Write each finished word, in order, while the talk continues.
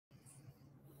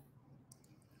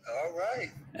All right.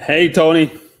 Hey,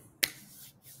 Tony.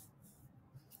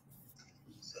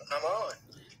 So I'm on.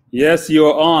 Yes,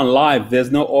 you're on live.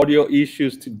 There's no audio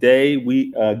issues today.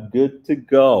 We are good to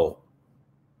go.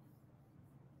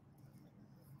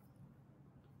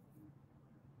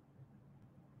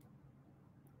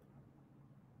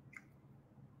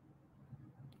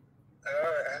 All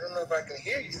right. I don't know if I can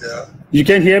hear you, though. You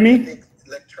can hear I me? think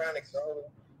electronics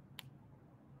all.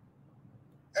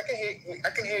 I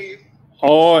can hear you.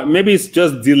 Or maybe it's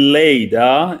just delayed,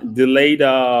 delayed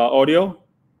audio?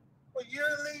 Well, you're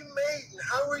Lee Maiden.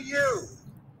 How are you?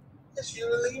 It's you,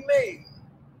 Lee Maiden.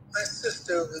 My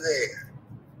sister over there.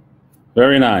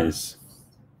 Very nice.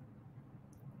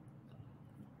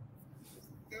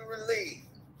 You were Lee.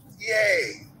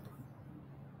 Yay.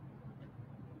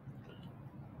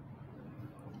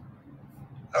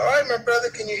 All right, my brother.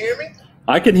 Can you hear me?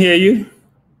 I can hear you.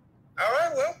 All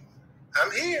right. Well,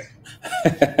 I'm here.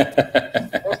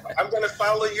 I'm going to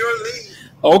follow your lead.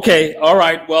 Okay. All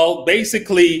right. Well,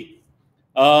 basically,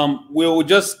 we'll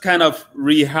just kind of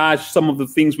rehash some of the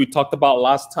things we talked about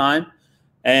last time,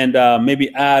 and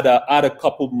maybe add a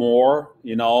couple more.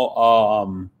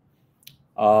 Some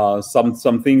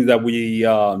things that we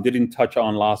didn't touch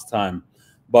on last time.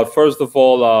 But first of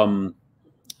all,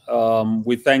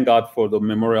 we thank God for the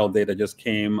Memorial Day that just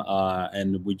came,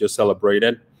 and we just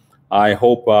celebrated. I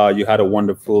hope you had a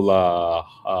wonderful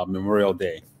Memorial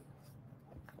Day.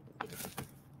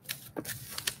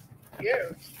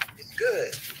 Yeah, it's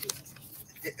good.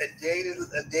 A day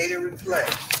to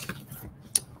reflect.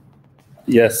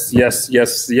 Yes,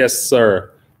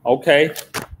 sir. Okay.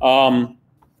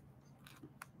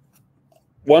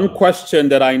 One question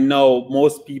that I know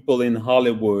most people in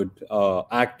Hollywood,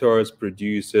 actors,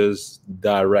 producers,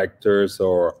 directors,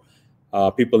 or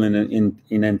people in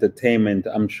entertainment,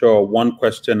 I'm sure one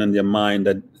question in their mind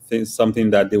something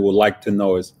that they would like to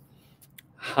know is,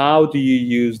 how do you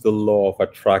use the law of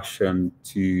attraction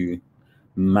to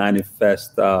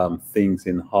manifest things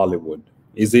in Hollywood?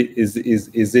 Is it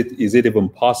even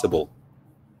possible?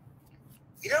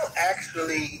 You don't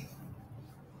actually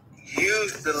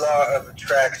use the law of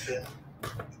attraction.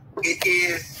 It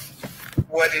is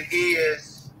what it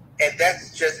is, and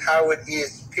that's just how it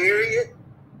is, period.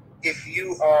 If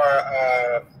you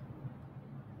are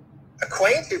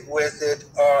acquainted with it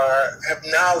or have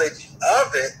knowledge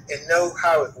of it and know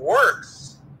how it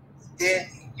works, then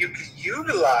you can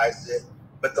utilize it.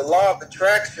 But the law of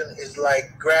attraction is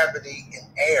like gravity in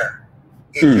air.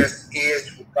 It just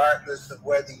is, regardless of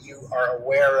whether you are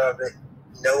aware of it,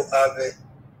 know of it,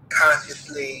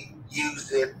 consciously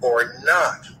use it or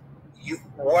not.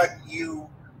 What you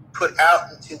put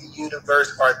out into the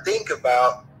universe or think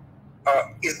about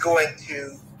is going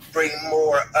to bring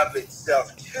more of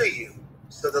itself to you.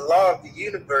 So the law of the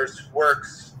universe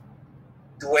works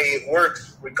the way it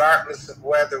works, regardless of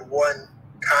whether one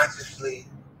consciously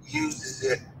uses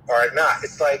it or not.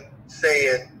 It's like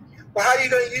saying, well, how are you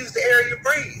going to use the air you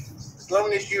breathe? As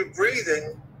long as you're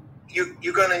breathing,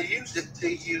 you're going to use it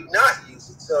till you not use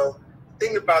it. So the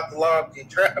thing about the law of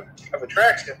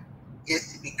attraction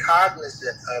is to be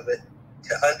cognizant of it,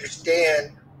 to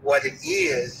understand what it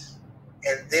is,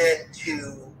 and then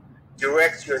to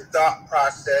direct your thought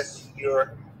process,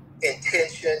 your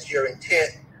intentions, your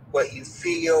intent, what you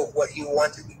feel, what you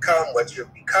want to become, what you're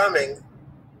becoming,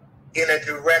 in a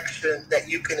direction that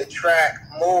you can attract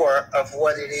more of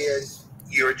what it is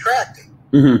you're attracting.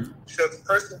 Mm-hmm. So if the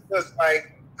person feels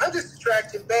like, I'm just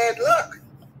attracting bad luck,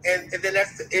 and then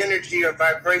that's the energy or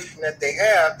vibration that they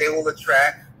have, they will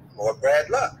attract more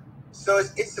bad luck. So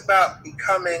it's about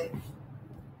becoming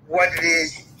what it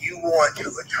is you want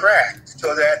to attract,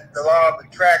 so that the law of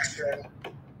attraction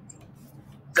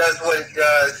does what it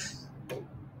does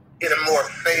in a more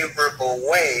favorable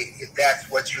way, if that's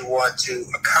what you want to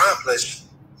accomplish,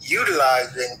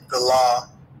 utilizing the law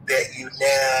that you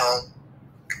now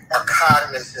are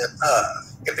cognizant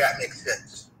of, if that makes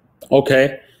sense.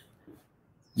 Okay.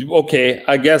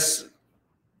 I guess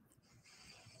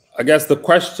the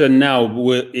question now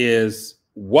is,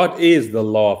 what is the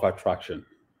law of attraction?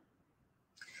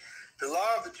 The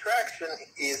law of attraction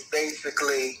is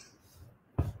basically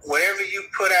whatever you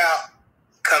put out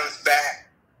comes back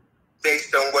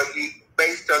based on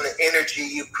the energy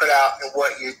you put out and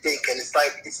what you're thinking. It's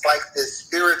like this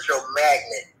spiritual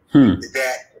magnet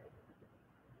that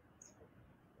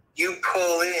you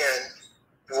pull in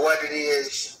what it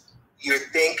is you're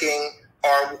thinking,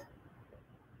 or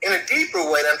in a deeper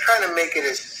way. And I'm trying to make it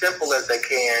as simple as I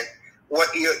can.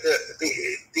 What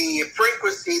the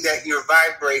frequency that you're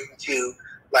vibrating to,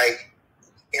 like,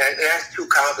 and that's too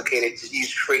complicated to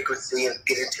use frequency and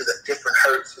get into the different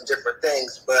hertz and different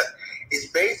things, but is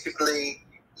basically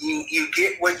you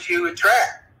get what you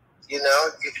attract. You know,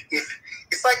 if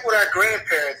it's like what our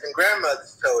grandparents and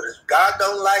grandmothers told us: God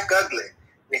don't like ugly.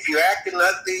 And if you're acting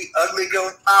ugly, ugly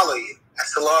gonna follow you.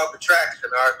 That's the law of attraction.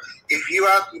 Or if you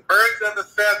are birds of a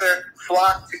feather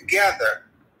flock together,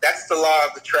 that's the law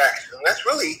of attraction. And that's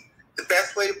really the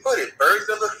best way to put it. Birds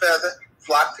of a feather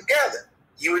flock together.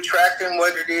 You attracting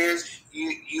what it is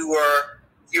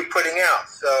you're putting out.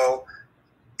 So,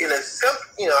 in a simple,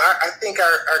 you know, I think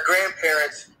our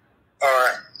grandparents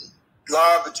are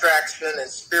law of attraction and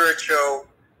spiritual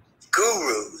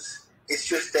gurus. It's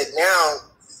just that now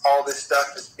all this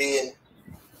stuff is being,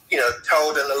 you know,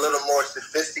 told in a little more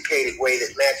sophisticated way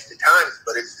that matches the times,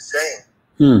 but it's the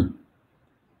same.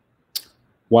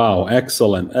 Wow,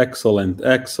 excellent.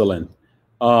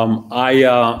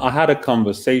 I had a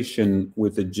conversation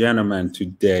with a gentleman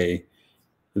today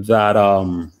that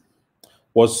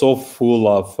was so full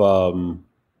of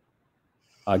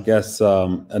I guess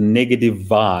a negative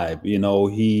vibe. You know,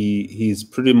 he's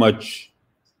pretty much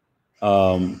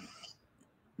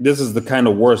this is the kind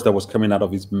of words that was coming out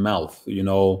of his mouth. You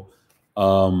know,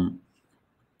 I'm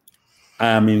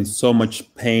in so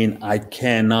much pain. I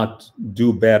cannot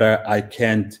do better. I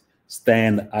can't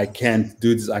stand. I can't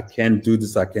do this. I can't do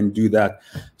this. I can't do that.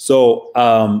 So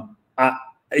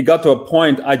it got to a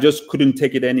point I just couldn't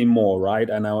take it anymore, right?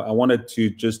 And I wanted to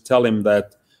just tell him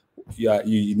that, yeah,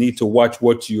 you need to watch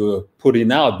what you're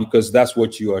putting out, because that's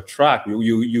what you attract.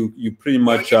 You pretty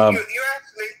much. Well, you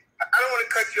actually, I don't want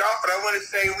to cut you off, but I want to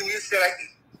say when you said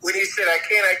I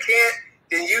can't,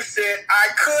 then you said I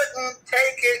couldn't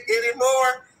take it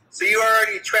anymore. So you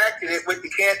already attracted it with the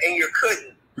can't and you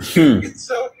couldn't.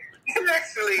 So you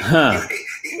actually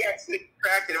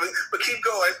attracted it. But keep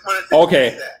going. I wanted to Okay.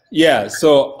 say that. Yeah.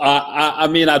 So I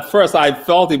mean, at first I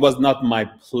felt it was not my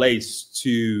place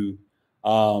to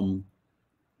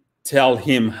tell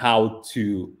him how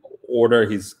to order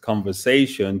his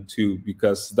conversation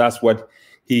because that's what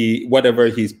whatever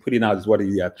he's putting out is what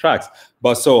he attracts.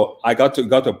 But so I got to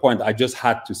a point I just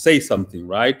had to say something,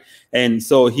 right? And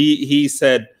so he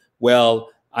said, well,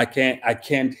 I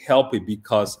can't help it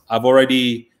because I've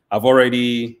already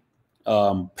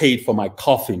paid for my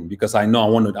coffin, because I know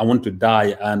I want to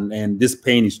die, and this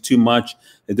pain is too much.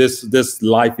 This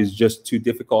life is just too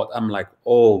difficult. I'm like,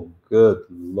 oh, good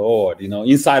Lord, you know,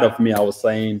 inside of me I was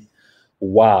saying,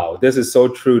 wow, this is so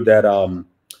true that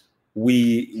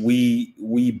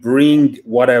we bring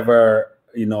whatever,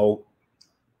 you know,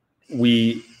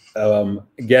 we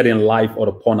get in life or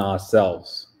upon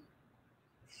ourselves.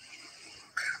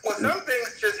 Well, some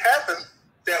things just happen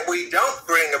that we don't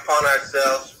bring upon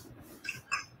ourselves,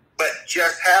 but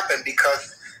just happen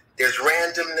because there's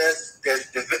randomness, there's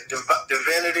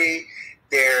divinity,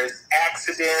 there's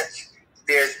accidents,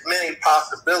 there's many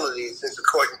possibilities. It's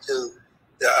according to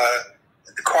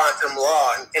the quantum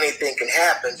law, and anything can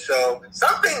happen. So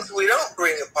some things we don't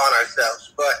bring upon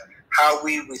ourselves, but how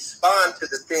we respond to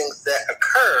the things that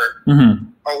occur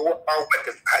are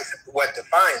what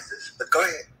defines us. But go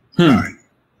ahead.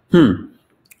 Sorry.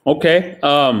 Okay.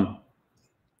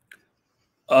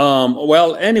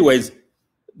 Well, anyways,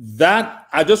 that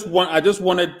I just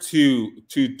wanted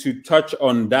to touch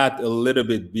on that a little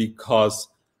bit because,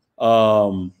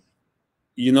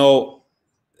 you know,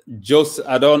 Joseph.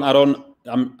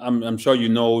 I'm sure you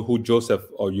know who Joseph,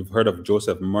 or you've heard of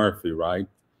Joseph Murphy, right?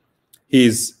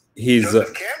 He's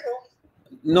Joseph Campbell?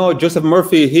 No, Joseph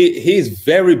Murphy. He's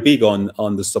very big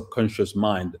on the subconscious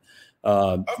mind.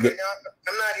 Okay,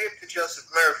 I'm not hip to Joseph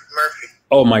Murphy.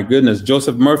 Oh my goodness,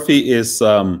 Joseph Murphy is.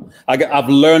 I've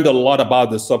learned a lot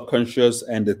about the subconscious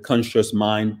and the conscious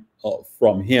mind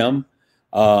from him.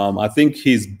 I think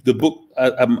the book.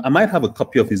 I might have a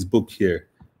copy of his book here.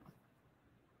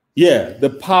 Yeah, The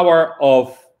Power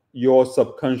of Your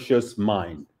Subconscious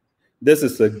Mind. This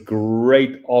is a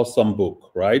great, awesome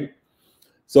book, right?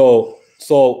 So.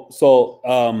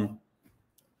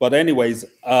 But anyways,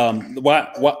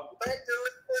 what? Magdalena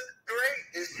Great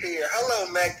is here. Hello,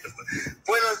 Magdalena.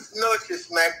 Buenos noches,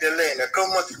 Magdalena.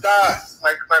 ¿Cómo estás,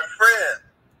 my friend?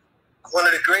 One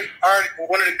of the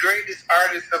greatest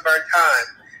artists of our time.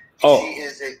 Oh. She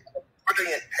is a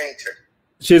brilliant painter.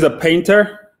 She's a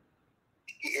painter?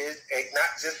 She is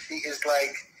she is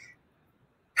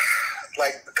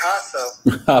like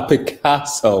Picasso.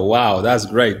 Picasso. Wow, that's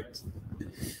great.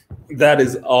 That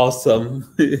is awesome.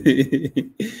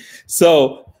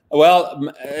 So,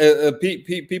 well,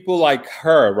 people like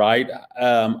her, right?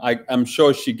 I'm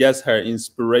sure she gets her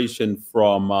inspiration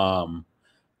from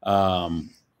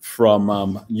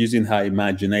using her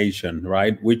imagination,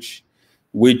 right? Which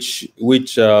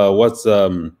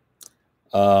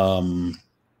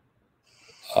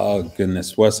Oh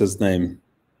goodness, what's his name?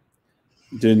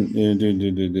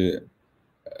 The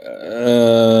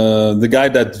guy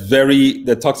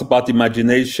that talks about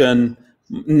imagination,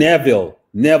 Neville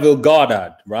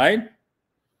Goddard, right?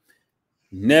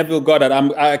 Neville Goddard.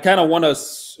 I kind of want to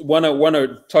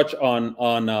touch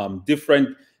on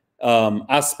different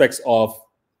aspects of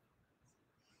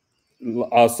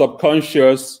our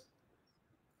subconscious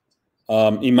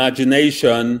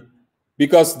imagination,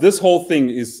 because this whole thing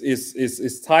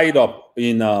is tied up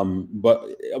in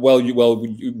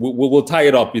we'll tie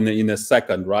it up in a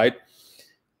second, right?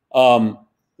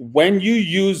 When you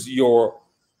use your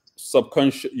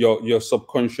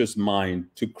subconscious mind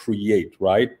to create,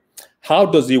 right? How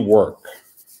does it work?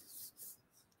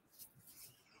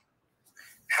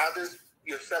 How does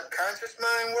your subconscious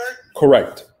mind work?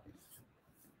 Correct.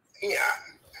 Yeah,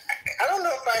 I don't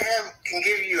know if I can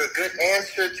give you a good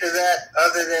answer to that,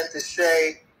 other than to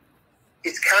say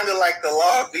it's kind of like the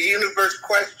law of the universe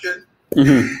question,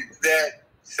 that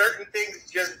certain things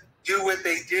just do what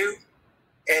they do,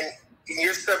 and in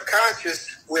your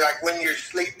subconscious, like when you're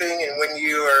sleeping and when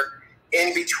you are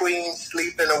in between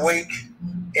sleep and awake,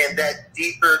 and that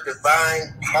deeper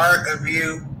divine part of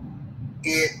you,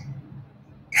 it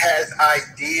has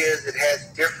ideas, it has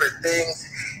different things,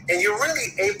 and you're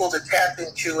really able to tap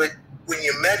into it when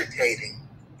you're meditating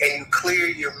and you clear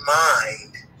your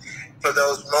mind for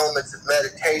those moments of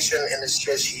meditation, and it's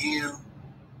just you,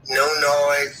 no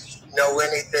noise, no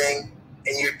anything,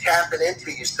 and you're tapping into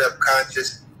your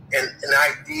subconscious, and an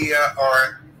idea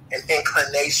or an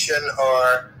inclination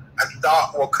or a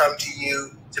thought will come to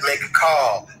you to make a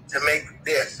call, to make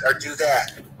this or do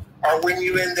that. Or when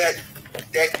you're in that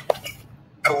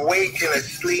awake and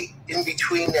asleep, in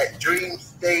between that dream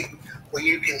state where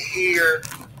you can hear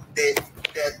that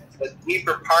the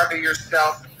deeper part of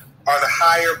yourself or the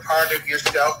higher part of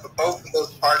yourself, or both of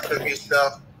those parts of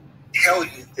yourself, tell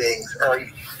you things, or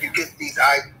you get these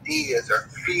ideas or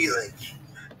feelings.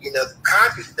 You know,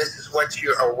 consciousness is what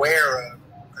you're aware of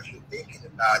because you're thinking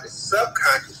about it.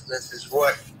 Subconsciousness is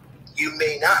what you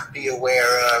may not be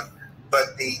aware of,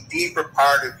 but the deeper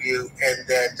part of you and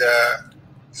that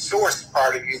source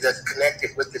part of you that's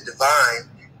connected with the divine,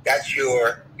 that's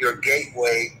your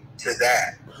gateway to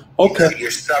that. Okay. You know,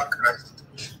 your subconscious.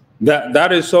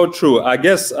 That is so true. I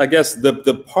guess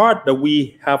the part that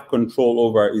we have control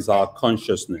over is our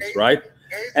consciousness, right?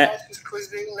 Hey, Tasha's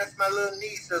cuisine. That's my little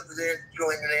niece over there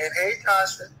joining in. Hey,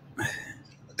 Tasha.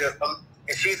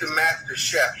 And she's a master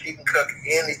chef. She can cook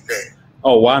anything.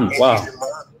 Oh, wow! Wow.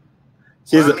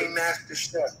 She's a mommy master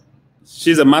chef.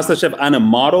 She's a master chef and a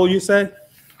model, you say? And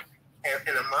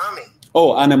a mommy.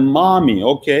 Oh, and a mommy.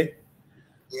 Okay.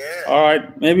 Yeah. All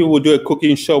right. Maybe we'll do a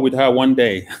cooking show with her one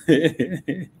day.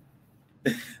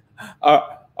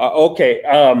 Okay.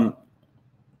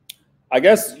 I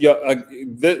guess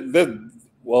the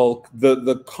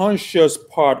conscious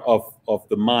part of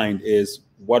the mind is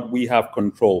what we have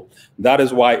control. That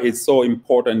is why it's so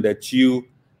important that you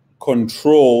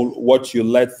control what you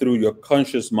let through your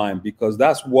conscious mind, because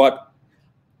that's what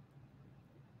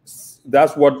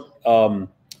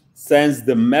sends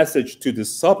the message to the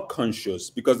subconscious,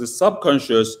 because the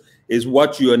subconscious is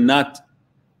what you are not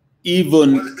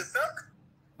even. Well, the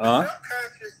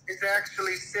subconscious is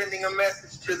actually sending a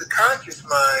message to the conscious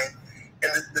mind,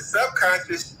 and the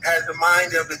subconscious has a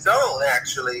mind of its own,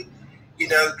 actually. You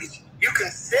know, you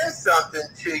can send something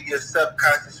to your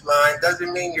subconscious mind,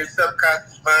 doesn't mean your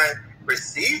subconscious mind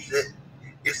receives it.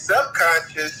 Your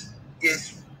subconscious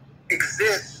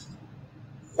exists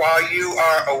while you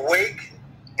are awake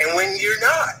and when you're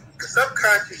not. The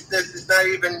subconsciousness is not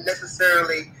even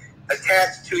necessarily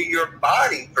attached to your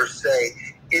body per se.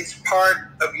 It's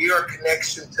part of your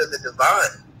connection to the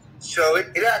divine. So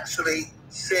it actually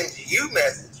sends you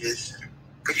messages,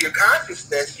 because your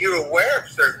consciousness, you're aware of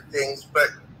certain things, but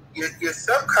your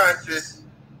subconscious,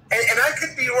 and I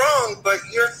could be wrong, but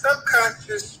your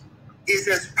subconscious is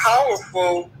as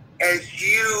powerful as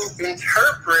you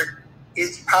interpret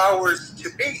its powers to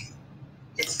be.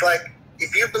 It's like,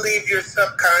 if you believe your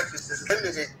subconscious is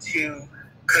limited to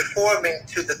conforming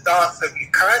to the thoughts of your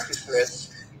consciousness,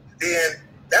 then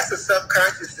that's a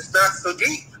subconscious that's not so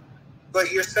deep. But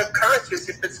your subconscious,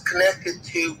 if it's connected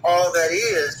to all that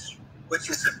is, which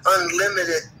is an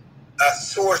unlimited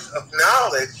source of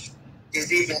knowledge,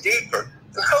 is even deeper.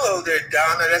 And hello there,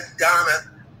 Donna. That's Donna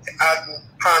out in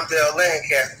Palmdale,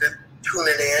 Lancaster,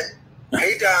 tuning in.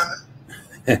 Hey, Donna.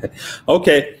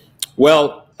 Okay.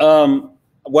 Well,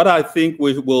 what I think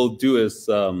we will do is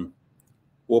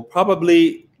we'll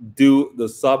probably do the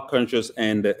subconscious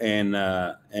and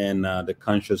the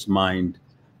conscious mind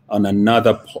on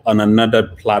another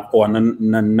platform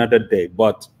on another day.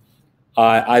 But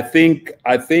I think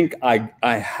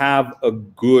I have a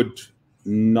good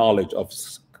knowledge of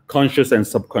conscious and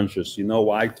subconscious. You know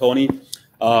why, Tony?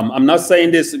 I'm not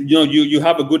saying this. You know, you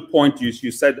have a good point.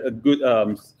 You said a good.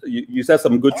 You said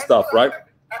some good stuff, right?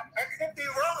 I could be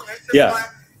wrong. It's just Yeah. like,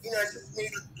 it's just me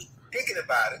thinking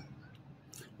about it.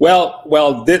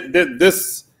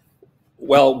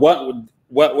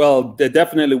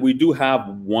 Definitely we do have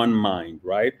one mind,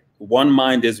 right? One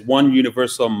mind is one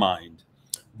universal mind,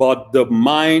 but the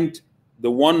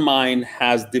one mind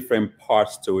has different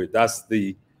parts to it. That's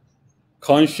the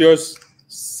conscious,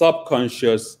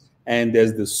 subconscious, and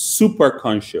there's the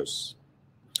superconscious.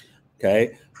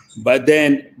 Okay, but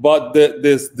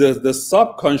the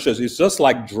subconscious is just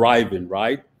like driving,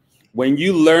 right? When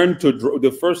you learn to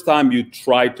the first time you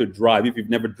try to drive, if you've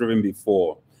never driven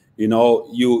before, it's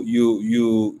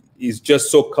just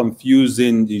so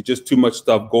confusing. You just too much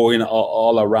stuff going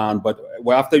all around. But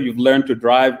after you've learned to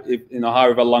drive,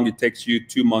 however long it takes you,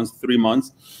 2 months, 3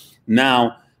 months,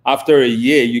 now after a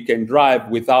year you can drive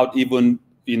without even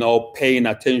paying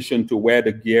attention to where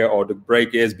the gear or the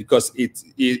brake is, because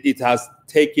it has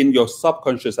taken, your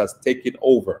subconscious has taken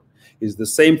over. It's the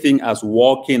same thing as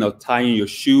walking or tying your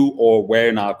shoe or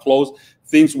wearing our clothes.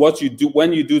 What you do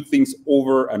when you do things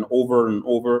over and over and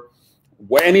over,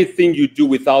 anything you do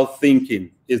without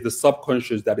thinking is the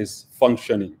subconscious that is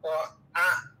functioning. Well,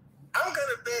 I'm going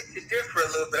to beg to differ a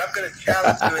little bit. I'm going to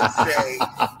challenge you and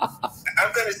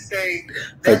say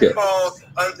that falls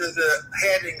under the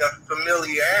heading of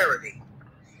familiarity.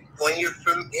 When you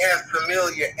have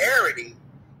familiarity,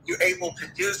 you're able to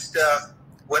do stuff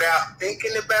without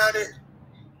thinking about it.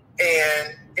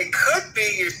 And it could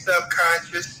be your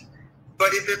subconscious,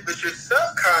 but if it was your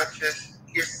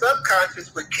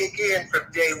subconscious would kick in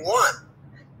from day one.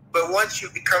 But once you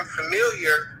become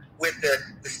familiar with the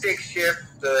stick shift,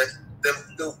 how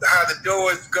the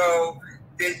doors go,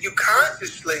 then you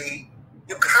consciously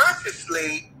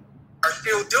are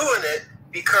still doing it,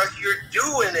 because you're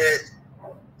doing it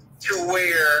to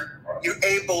where you're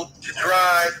able to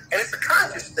drive, and it's a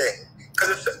conscious thing.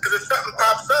 Because if something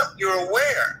pops up, you're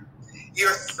aware.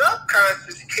 Your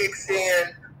subconscious kicks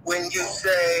in when you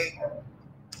say,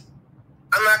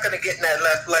 I'm not going to get in that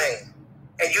left lane.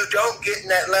 And you don't get in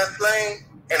that left lane,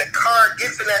 and a car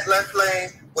gets in that left lane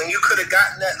when you could have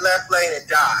gotten that left lane and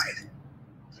died.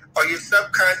 Or your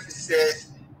subconscious says,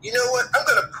 you know what, I'm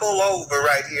going to pull over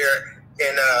right here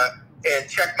and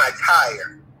check my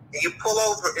tire. And you pull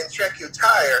over and check your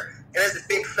tire, and there's a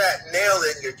big fat nail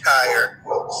in your tire.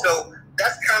 So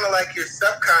that's kind of like your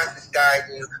subconscious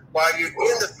guiding you while you're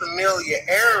in the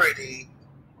familiarity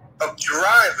of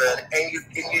driving, and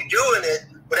you're doing it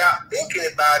without thinking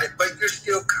about it, but you're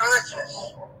still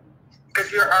conscious.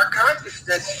 Because our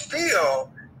consciousness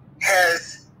still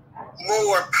has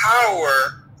more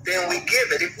power than we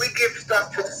give it. If we give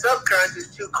stuff to the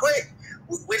subconscious too quick,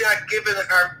 we're not giving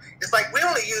it's like we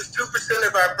only use 2%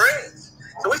 of our brains.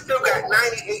 So we still got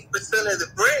 98% of the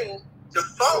brain to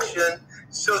function.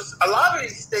 So a lot of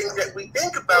these things that we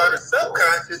think about as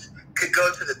subconscious could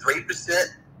go to the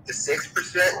 3%, the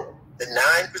 6%, the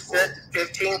 9%, the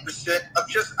 15% of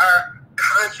just our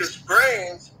conscious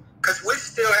brains, because we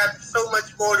still have so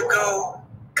much more to go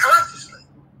consciously.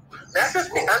 That's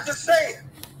just me. I'm just saying.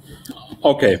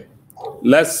 Okay,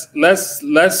 let's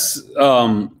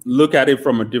look at it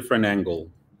from a different angle.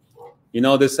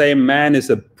 They say man is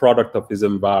a product of his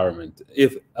environment.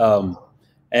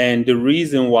 And the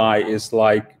reason why is,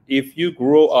 like, if you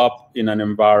grow up in an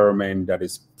environment that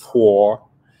is poor,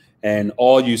 and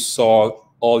all you saw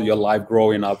all your life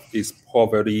growing up is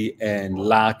poverty and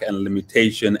lack and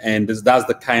limitation, and that's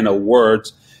the kind of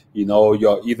words,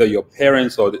 either your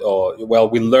parents or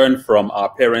we learn from our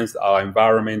parents, our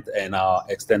environment, and our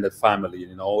extended family.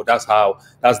 That's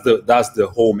the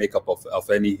whole makeup of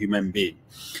any human being.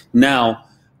 Now,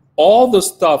 all the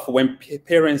stuff when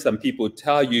parents and people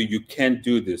tell you, you can't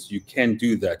do this, you can't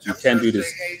do that, you can't do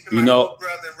this. Hey, to my little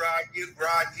brother, Rod,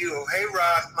 hey,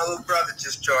 Rod, my little brother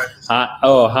just joined us.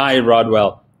 Hi,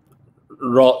 Rodwell.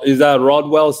 Is that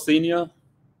Rodwell Senior?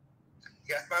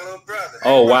 Yes, my little brother. Hey,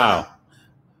 oh, wow.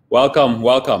 Welcome.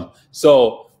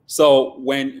 So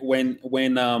when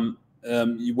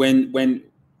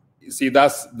see,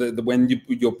 that's when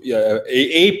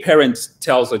a parent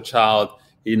tells a child,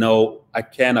 I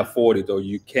can't afford it, or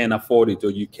you can't afford it, or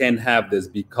you can't have this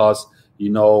because we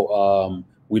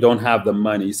don't have the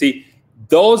money. You see,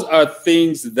 those are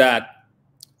things that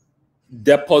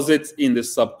deposits in the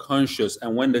subconscious,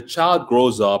 and when the child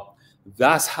grows up,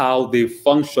 that's how they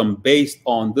function, based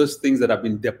on those things that have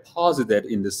been deposited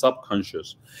in the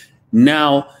subconscious.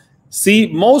 Now, See,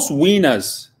 most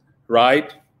winners,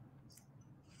 right,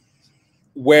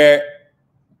 were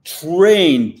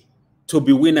trained to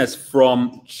be winners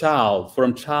from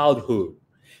childhood,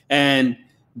 and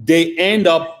they end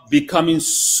up becoming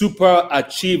super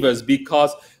achievers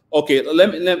because, okay,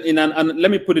 let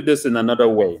me put it this in another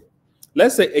way.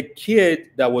 Let's say a kid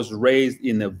that was raised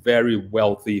in a very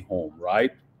wealthy home,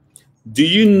 right? Do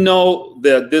you know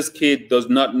that this kid does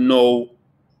not know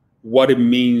what it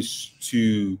means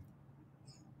to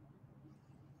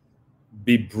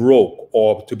be broke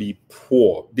or to be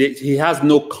poor? He has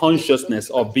no consciousness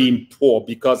of being poor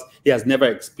because he has never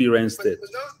experienced it.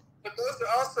 But those are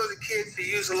also the kids who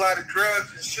use a lot of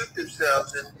drugs and shoot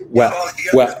themselves and well, all the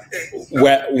other things.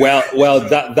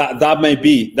 That may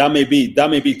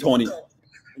be Tony.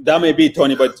 That may be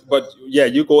Tony, but yeah,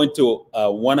 you go into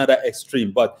one other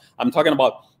extreme. But I'm talking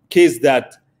about kids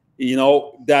that, you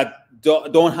know, that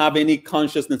don't have any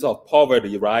consciousness of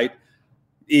poverty, right?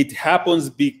 It happens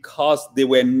because they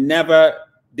never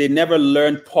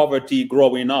learned poverty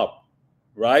growing up,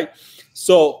 right?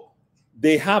 So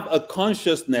they have a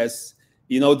consciousness,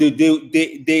 you know,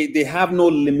 they have no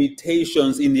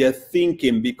limitations in their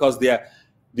thinking because their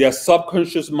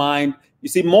subconscious mind. You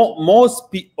see,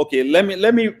 most people. Okay, let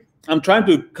me. I'm trying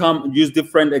to use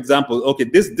different examples. Okay,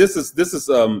 this is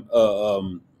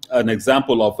an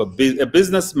example of a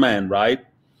businessman, right?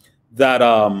 That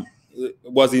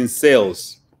was in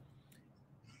sales.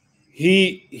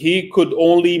 He could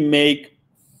only make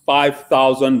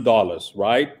 $5,000,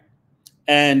 right?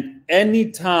 And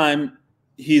anytime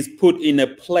he's put in a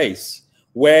place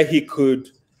where he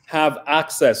could have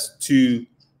access to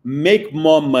make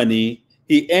more money,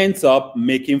 he ends up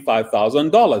making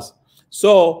 $5,000.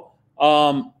 So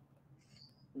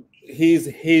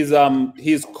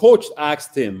his coach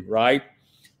asked him, right,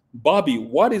 Bobby,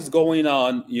 what is going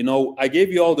on? You know, I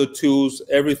gave you all the tools,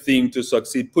 everything to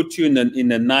succeed, put you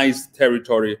in a nice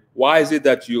territory. Why is it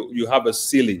that you have a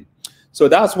ceiling? So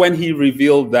that's when he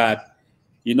revealed that,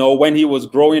 you know, when he was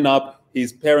growing up,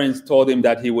 his parents told him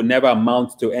that he would never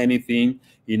amount to anything.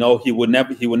 You know, he would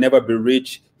never be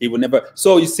rich. He would never.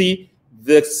 So you see,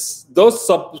 those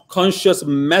subconscious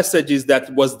messages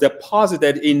that was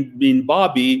deposited in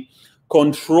Bobby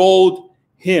controlled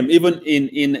him even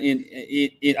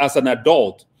in as an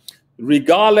adult,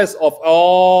 regardless of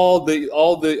all the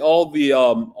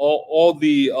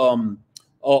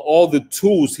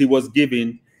tools he was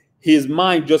given. His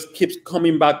mind just keeps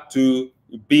coming back to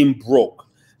being broke.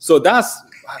 So that's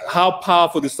how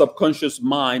powerful the subconscious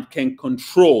mind can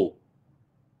control.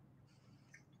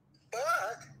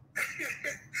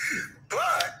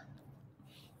 But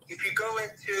if you go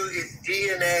into his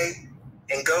DNA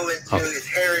and go into his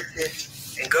heritage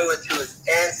and go into his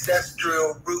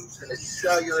ancestral roots and his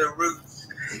cellular roots,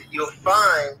 you'll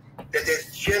find that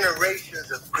there's generations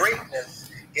of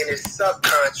greatness in his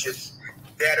subconscious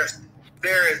that are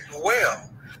there as well.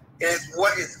 And it's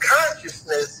what his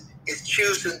consciousness is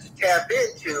choosing to tap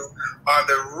into are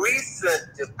the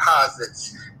recent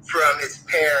deposits from his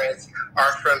parents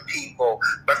or from people,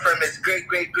 but from his great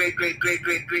grandfather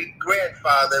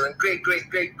and great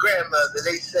grandmother.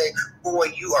 They say,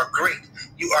 boy, you are great,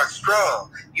 you are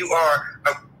strong, you are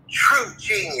a true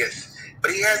genius. But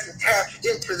he hasn't tapped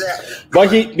into that. But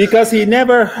because he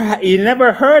never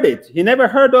heard it. He never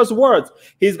heard those words.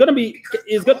 He hasn't heard it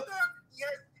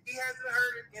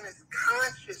in his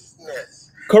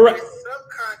consciousness. Correct. In his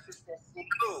subconsciousness he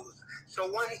knows.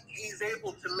 So when he's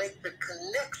able to make the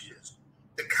connections,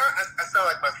 I sound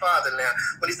like my father now.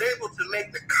 When he's able to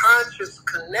make the conscious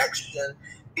connection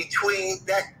between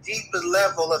that deeper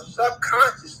level of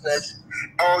subconsciousness,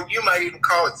 or you might even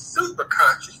call it super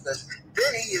consciousness,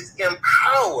 then he is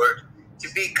empowered to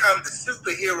become the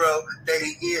superhero that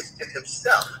he is to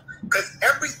himself. Because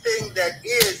everything that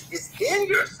is in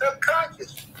your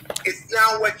subconscious. It's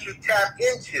now what you tap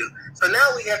into. So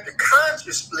now we have to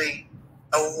consciously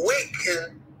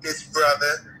awaken this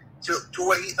brother to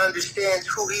where he understands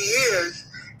who he is,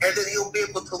 and then he'll be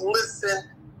able to listen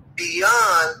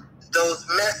beyond those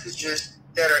messages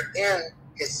that are in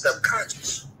his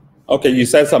subconscious. Okay, you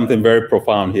said something very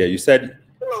profound here. You said,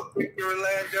 hello, Victor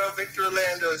Orlando. Victor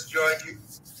Orlando has joined you.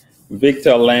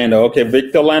 Victor Orlando. Okay,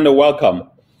 Victor Orlando, welcome.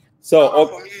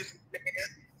 So,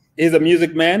 he's a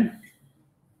music man?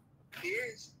 He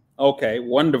is. Okay,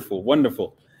 wonderful,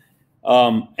 wonderful.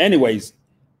 Anyways,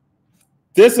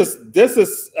 this is this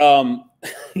is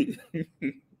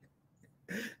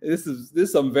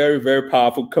some very, very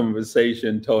powerful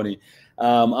conversation, Tony.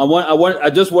 I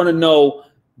just want to know,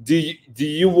 do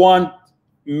you want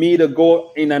me to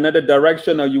go in another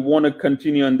direction, or you want to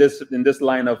continue in this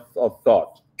line of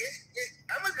thought?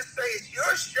 I'm gonna just say it's It's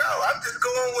your show. I'm just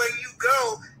going where you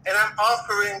go, and I'm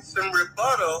offering some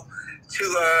rebuttal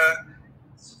to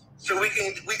so we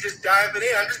just dive it in.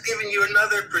 I'm just giving you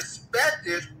another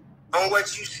perspective on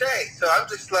what you say. So I'm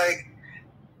just like,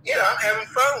 I'm having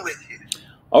fun with you.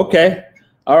 Okay.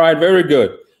 All right. Very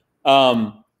good.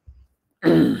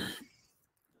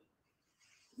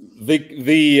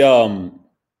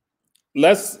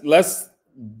 Let's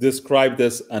describe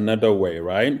this another way,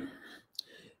 right?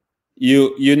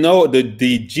 You know the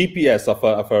GPS of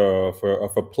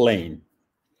a plane.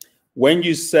 When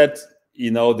you set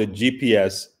the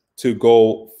GPS to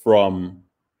go from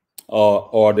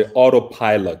or the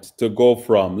autopilot to go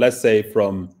from, let's say,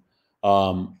 from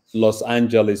Los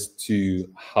Angeles to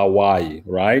Hawaii,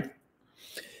 right?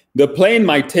 The plane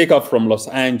might take off from Los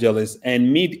Angeles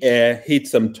and mid-air hit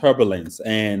some turbulence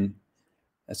and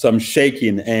some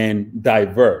shaking and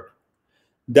divert.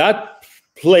 That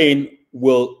plane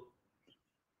will,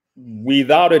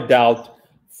 without a doubt,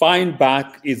 find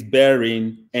back its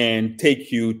bearing and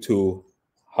take you to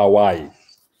Hawaii.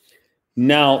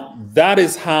 Now, that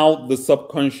is how the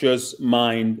subconscious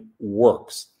mind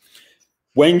works.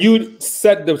 When you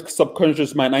set the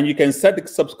subconscious mind, and you can set the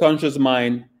subconscious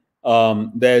mind,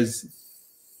 there's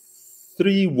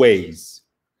three ways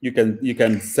you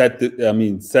can set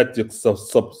the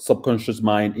subconscious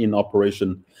mind in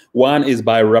operation. One is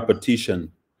by repetition.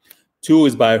 Two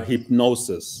is by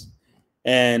hypnosis.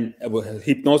 And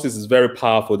hypnosis is very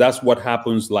powerful. That's what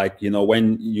happens, like,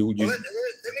 when you let me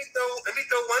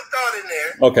throw one thought in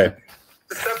there. Okay.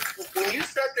 When you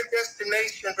set the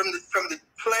destination from the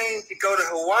plane to go to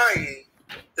Hawaii,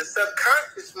 the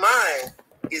subconscious mind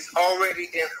is already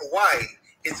in Hawaii.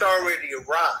 It's already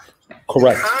arrived.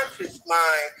 Correct. The conscious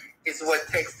mind is what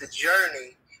takes the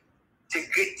journey to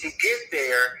get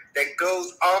there, that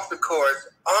goes off the course,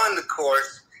 on the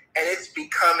course, and it's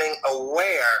becoming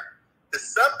aware. The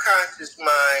subconscious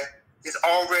mind is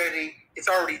already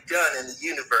done in the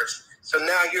universe. So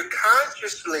now you're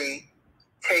consciously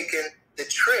taking the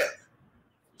trip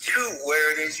to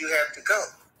where it is you have to go.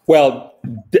 Well,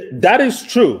 that is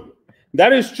true.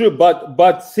 That is true.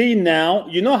 But see, now,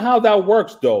 you know how that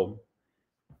works, though?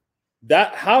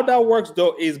 How that works,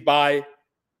 though, is by,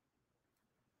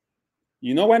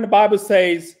 when the Bible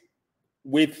says,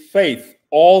 with faith,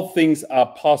 all things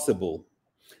are possible.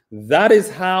 That's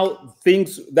how,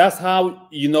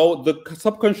 the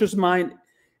subconscious mind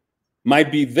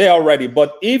might be there already.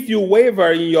 But if you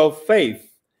waver in your faith,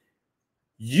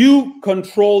 you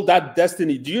control that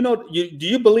destiny. Do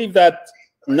you believe that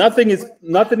nothing is It's got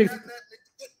nothing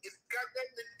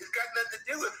to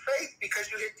do with faith, because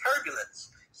you hit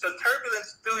turbulence. So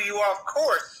turbulence threw you off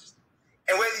course.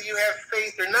 And whether you have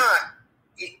faith or not,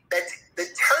 the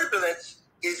turbulence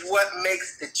is what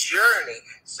makes the journey.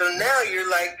 So now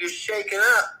you're shaken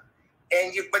up,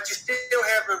 but you still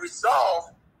have a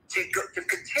resolve to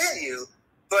continue.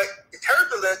 But the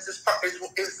turbulence is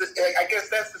I guess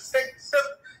that's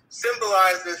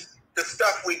symbolizes the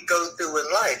stuff we go through in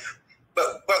life.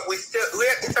 But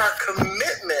it's our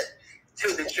commitment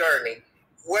to the journey.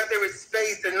 Whether it's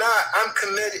faith or not, I'm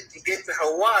committed to get to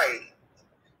Hawaii.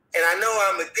 And I know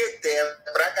I'm going to get there,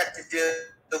 but I got to deal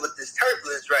with this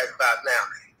turbulence right about now.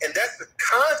 And that's a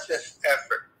conscious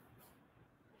effort.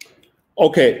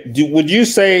 Okay. Would you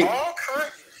say... All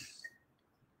conscious.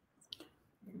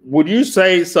 Would you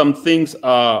say some things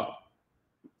are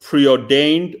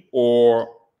preordained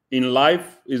or in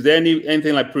life? Is there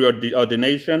anything like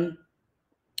preordination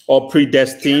or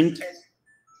predestined?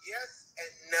 Yes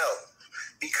and no,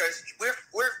 because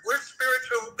we're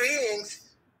spiritual beings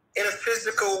in a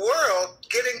physical world.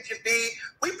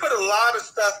 We put a lot of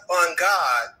stuff on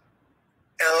God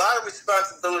and a lot of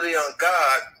responsibility on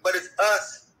God, but it's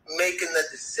us making the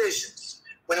decisions.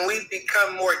 When we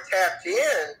become more tapped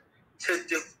in to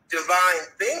divine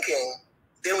thinking,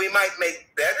 then we might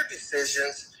make better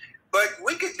decisions, but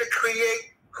we get to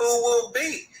create who we'll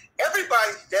be.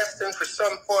 Everybody's destined for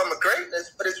some form of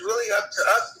greatness, but it's really up to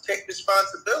us to take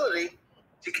responsibility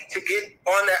to get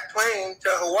on that plane to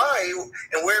Hawaii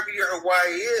and wherever your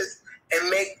Hawaii is and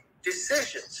make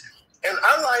decisions. And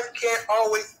our life can't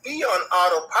always be on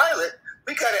autopilot.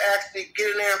 We got to actually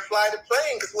get in there and fly the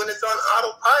plane, because when it's on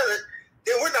autopilot,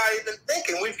 then we're not even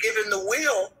thinking. We've given the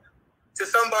wheel to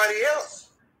somebody else.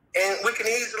 And we can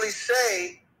easily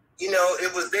say,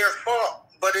 it was their fault,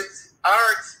 but it's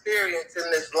our experience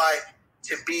in this life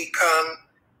to become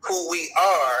who we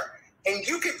are. And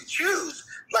you get to choose.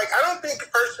 Like, I don't think a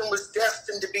person was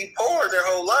destined to be poor their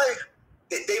whole life.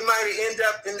 They might end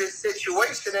up in this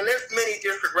situation, and there's many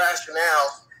different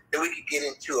rationales that we could get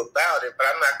into about it, but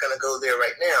I'm not going to go there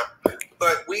right now.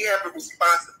 But we have a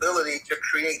responsibility to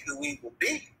create who we will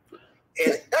be.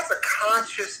 And that's a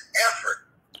conscious effort.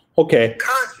 Okay.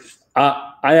 Conscious.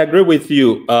 I agree with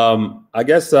you. I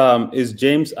guess it's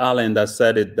James Allen that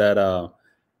said it, that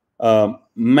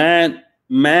man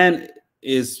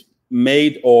is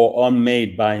made or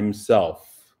unmade by himself.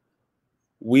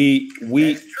 We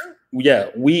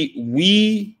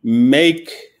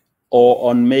make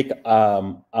or unmake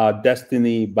our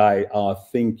destiny by our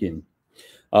thinking.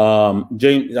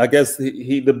 James, I guess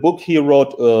the book he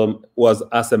wrote was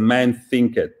As a Man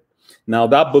Thinketh. Now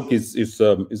that book is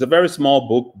a very small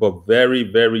book, but very,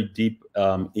 very deep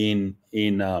in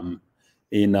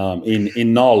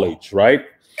knowledge, right? And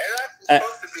that's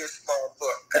supposed to be a small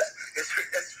book.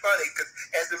 It's funny because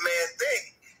As a Man Think,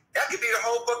 that could be the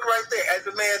whole book right there. As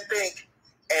a Man Think,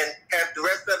 and have the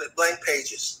rest of it blank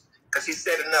pages. Because he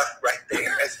said enough right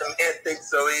there. As a man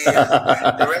thinks, so he is.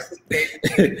 The rest of the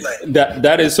pages blank.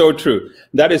 That is so true.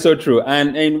 That is so true.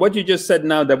 And what you just said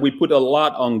now, that we put a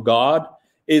lot on God,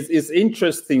 is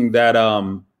interesting. That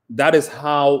that is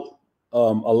how a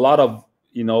lot of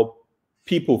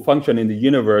people function in the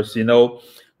universe.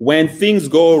 When things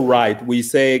go right, we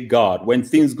say God. When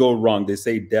things go wrong, they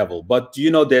say devil. But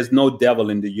there's no devil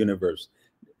in the universe.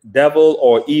 Devil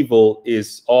or evil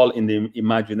is all in the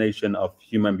imagination of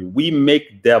human beings. We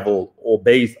make devil or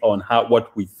based on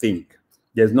what we think.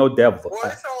 There's no devil. Well,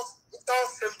 it's all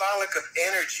symbolic of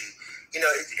energy.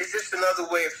 It's just another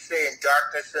way of saying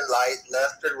darkness and light,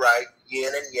 left and right,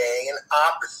 yin and yang, and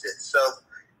opposite. So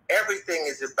everything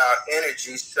is about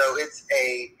energy. So it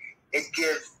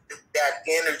gives that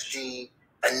energy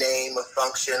a name, a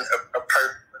function, a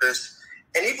purpose.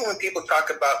 And even when people talk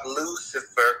about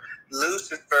Lucifer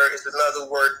is another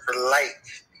word for light,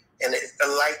 and it's a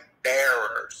light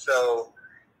bearer. So,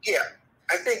 yeah,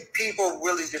 I think people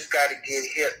really just got to get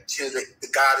hip to the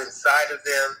God inside of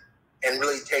them and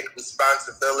really take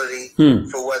responsibility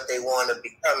for what they want to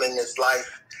become in this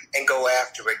life and go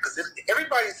after it. Because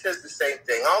everybody says the same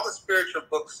thing. All the spiritual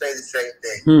books say the same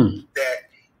thing, that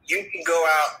you can go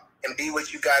out and be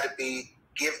what you got to be,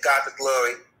 give God the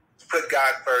glory, put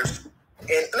God first.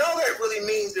 And all that really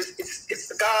means is it's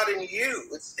the God in you.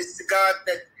 It's the God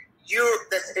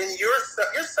that's in your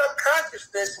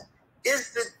subconsciousness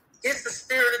is the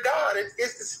spirit of God.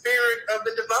 It's the spirit of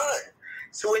the divine.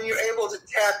 So when you're able to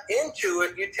tap into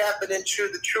it, you're tapping into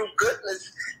the true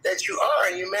goodness that you are,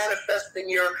 and you're manifesting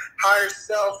your higher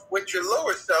self with your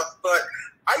lower self. But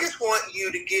I just want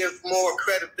you to give more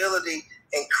credibility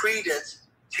and credence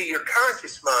to your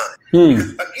conscious mind.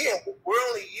 Because again, we're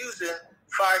only using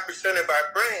 5% of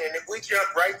our brain, and if we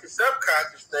jump right to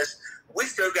subconsciousness, we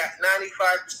still got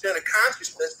 95% of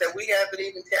consciousness that we haven't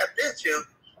even tapped into.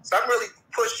 So I'm really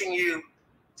pushing you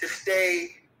to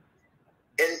stay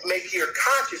and make your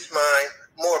conscious mind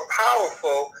more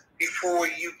powerful before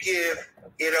you give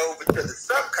it over to the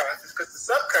subconscious, because the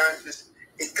subconscious,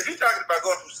 because you're talking about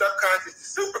going from subconscious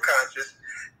to superconscious,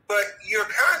 but your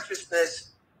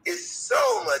consciousness is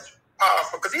so much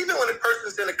powerful. Because even when a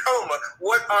person's in a coma,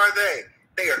 what are they?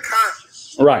 They are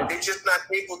conscious. Right. They're just not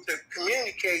able to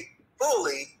communicate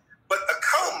fully, but a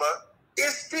coma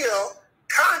is still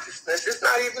consciousness. It's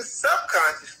not even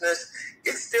subconsciousness.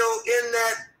 It's still in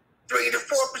that 3 to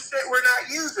 4% we're not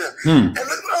using. And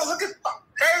look at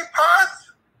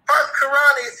Parth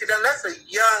Karani. See, that's a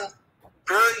young,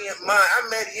 brilliant mind. I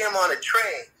met him on a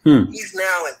train. He's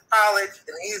now in college,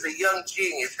 and he's a young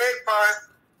genius. Hey, Parth.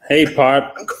 Hey,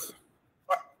 Parth.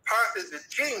 Parth is a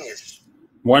genius.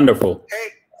 Wonderful. Hey.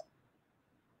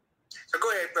 So go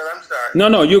ahead, brother. I'm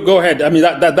sorry. No, you go ahead. I mean,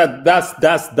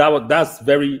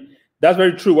 that's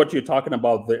very true what you're talking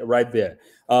about right there.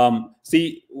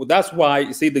 See, that's why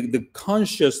the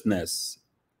consciousness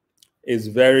is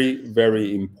very,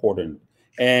 very important.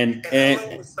 And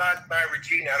hello, massage by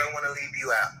Regina. I don't want to leave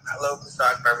you out. Hello,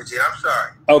 massage by Regina. I'm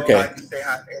sorry. Okay. I'd like to say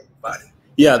hi to everybody.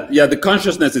 Yeah. The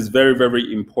consciousness is very,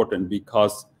 very important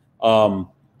because,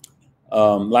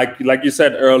 like you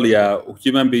said earlier,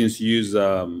 human beings use,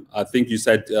 I think you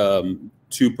said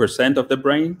 2% of the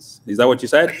brains. Is that what you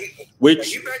said?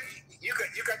 Which you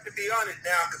got to be on it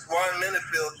now, because Juan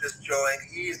Minifield just joined.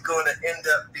 He's going to end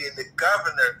up being the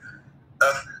governor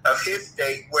of his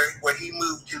state, where he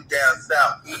moved to down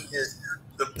south. He is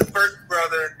the first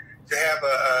brother to have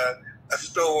a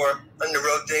store on the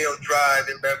Rodeo Drive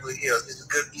in Beverly Hills.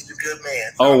 He's a good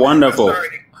man. So wonderful. I'm sorry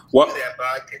to do that, but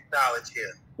I acknowledge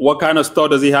him. What kind of store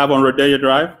does he have on Rodeo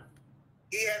Drive?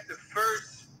 He had the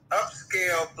first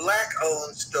upscale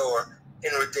black-owned store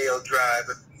in Rodeo Drive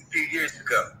a few years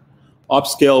ago.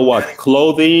 Upscale what?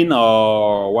 Clothing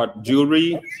or what?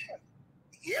 Jewelry?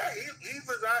 Yeah,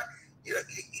 was our, you know,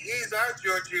 he's our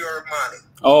Giorgio Armani.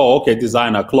 Oh, okay,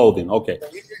 designer clothing. Okay. So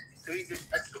he just,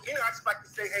 you know, I just like to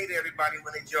say hey to everybody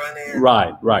when they join in.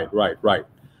 Right.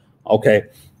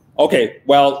 Okay.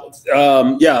 Well,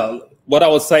 yeah. What I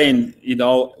was saying, you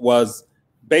know, was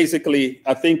basically,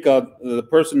 I think the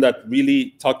person that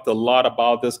really talked a lot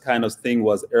about this kind of thing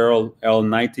was Earl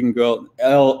Nightingale.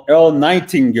 Earl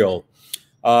Nightingale,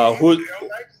 who, Earl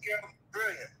Nightingale,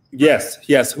 brilliant.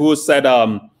 yes, who said,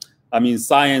 I mean,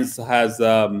 science has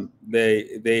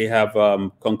they have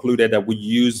concluded that we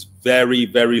use very,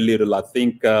 very little. I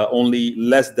think only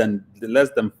less than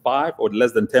 5 or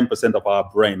less than 10% of our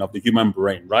brain, of the human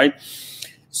brain, right?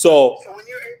 So when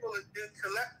you're able to do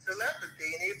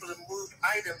telepathy and able to move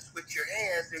items with your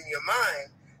hands in your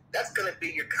mind, that's going to be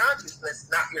your consciousness,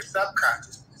 not your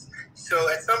subconsciousness. So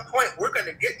at some point, we're going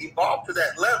to get evolved to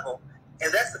that level,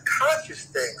 and that's a conscious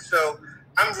thing. So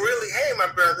I'm really, hey, my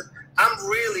brother, I'm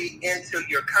really into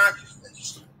your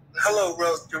consciousness. Hello,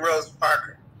 Rose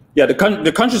Parker. Yeah,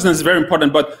 the consciousness is very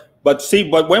important, but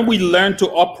when we learn to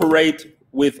operate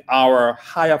with our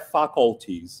higher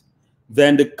faculties,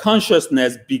 then the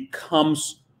consciousness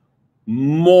becomes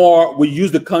more, we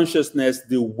use the consciousness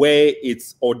the way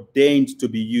it's ordained to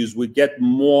be used. We get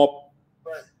more.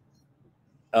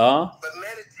 But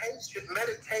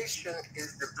meditation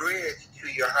is the bridge to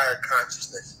your higher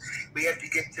consciousness. We have to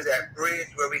get to that bridge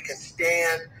where we can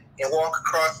stand and walk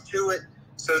across to it.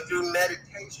 So through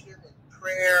meditation and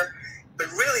prayer,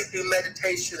 but really through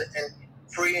meditation and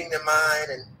freeing the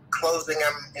mind and closing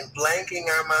and blanking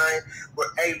our mind,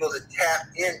 we're able to tap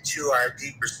into our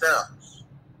deeper selves.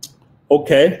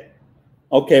 Okay.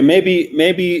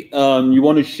 Maybe you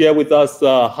want to share with us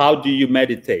how do you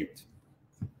meditate?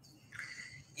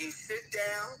 You sit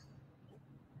down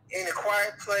in a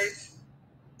quiet place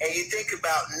and you think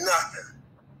about nothing,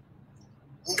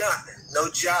 no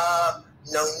job,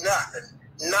 no nothing,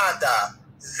 nada,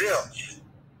 zilch,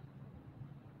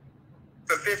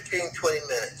 for 15-20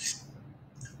 minutes.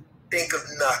 Think of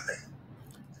nothing.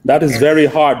 That is very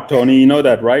hard, Tony. You know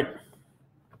that, right?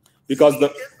 Because you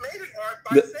just made it hard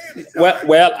by saying it. It's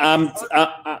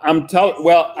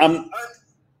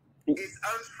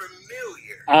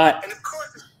unfamiliar, and of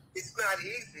course it's not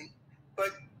easy. But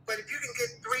if you can get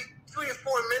 3 or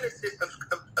 4 minutes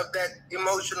of that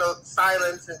emotional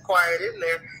silence and quiet in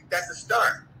there, that's a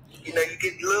start. You know, you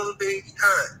get a little bit each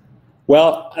time.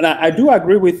 Well, and I do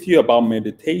agree with you about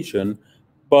meditation.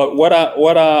 But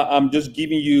I'm just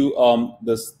giving you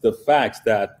the facts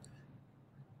that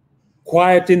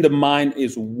quieting the mind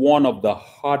is one of the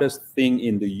hardest thing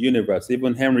in the universe.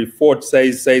 Even Henry Ford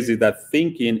says it, that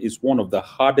thinking is one of the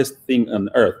hardest thing on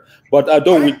earth. But I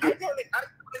don't accept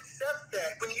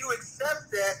that. When you accept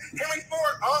that, Henry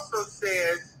Ford also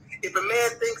says if a man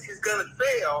thinks he's going to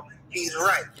fail, he's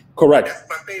right. Correct. That's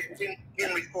my favorite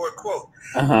Henry Ford quote.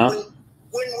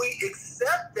 When we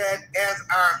accept that as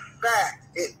our fact,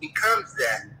 it becomes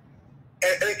that.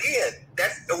 And again,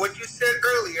 that's what you said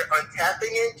earlier on tapping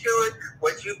into it,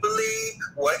 what you believe,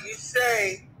 what you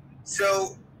say.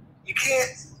 So you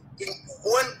can't,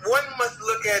 one must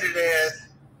look at it as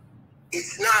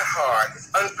it's not hard,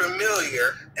 it's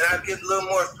unfamiliar, and I'll get a little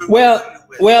more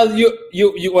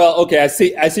okay, I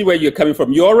see where you're coming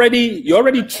from. You're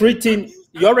already treating,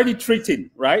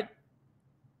 right?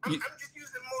 I'm just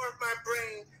using more of my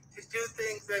brain to do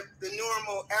things that the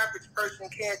normal average person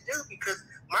can't do because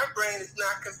my brain is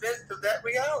not convinced of that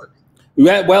reality.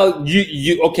 Yeah, well,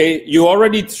 you're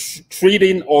already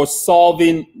treating or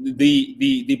solving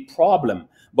the problem,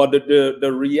 but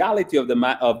the reality of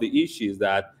the issue is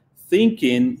that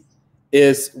thinking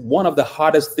is one of the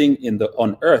hardest thing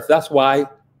on earth. That's why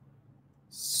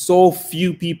so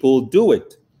few people do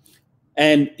it.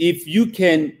 And if you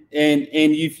can, and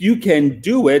if you can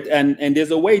do it, and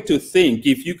there's a way to think,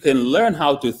 if you can learn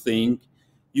how to think,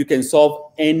 you can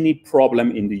solve any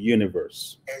problem in the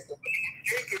universe.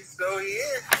 So he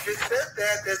is. He just said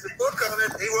that. There's a book on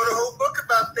it. He wrote a whole book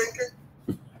about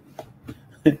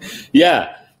thinking.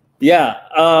 Yeah.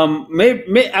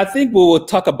 I think we will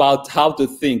talk about how to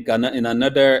think in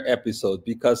another episode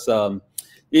because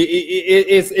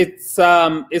it's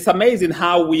amazing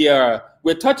how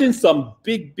we're touching some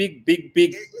big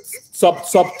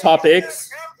subtopics.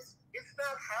 It's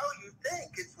not how you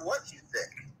think, it's what you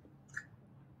think.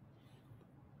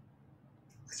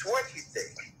 It's what you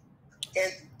think.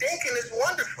 And thinking is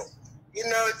wonderful. You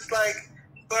know, it's like,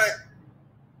 but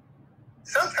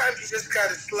sometimes you just got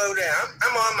to slow down.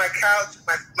 I'm on my couch,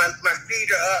 my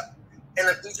feet are up, and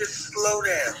you just slow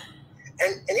down.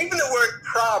 And even the word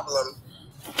problem,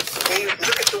 when you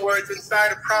look at the words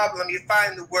inside a problem, you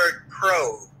find the word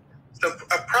probe. So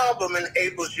a problem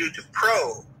enables you to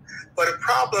probe, but a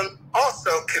problem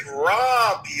also can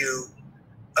rob you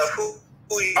of who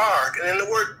you are. And in the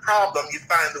word problem, you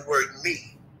find the word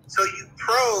me. So you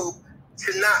probe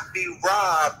to not be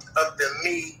robbed of the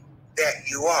me that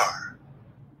you are.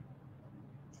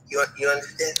 You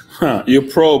understand? Huh. You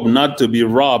probe not to be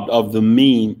robbed of the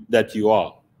me that you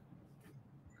are.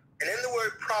 And in the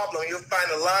word problem, you'll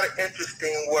find a lot of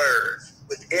interesting words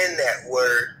within that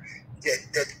word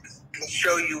that can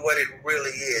show you what it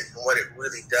really is and what it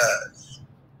really does.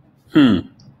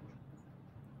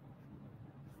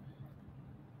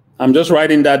 I'm just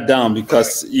writing that down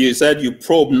because you said you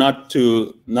probe not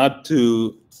to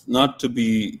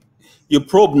be, you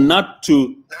probe not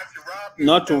to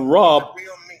rob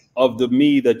of the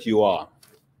me that you are.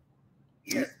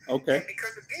 Yes. Okay. And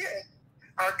because again,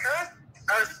 our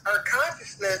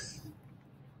consciousness,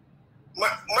 my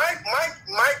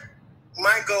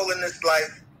goal in this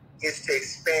life is to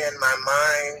expand my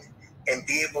mind and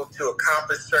be able to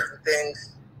accomplish certain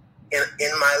things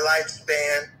in my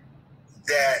lifespan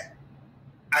that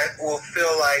I will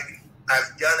feel like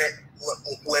I've done it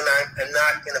when I'm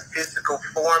not in a physical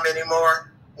form anymore,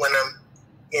 when I'm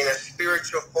in a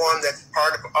spiritual form that's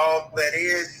part of all that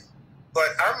is. But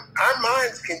our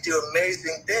minds can do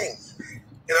amazing things.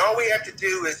 And all we have to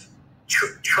do is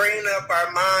train up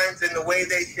our minds in the way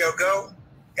they shall go.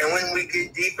 And when we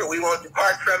get deeper, we won't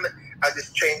depart from it. I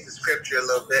just changed the scripture a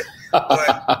little bit.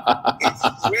 But it's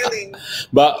really,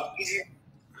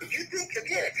 if you think,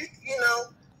 again,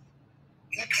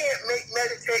 you can't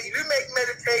meditate. If you make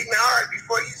meditating hard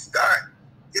before you start,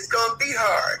 it's going to be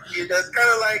hard. It's kind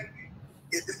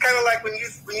of like when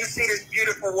you see this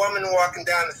beautiful woman walking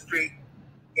down the street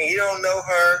and you don't know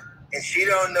her and she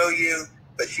don't know you,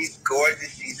 but she's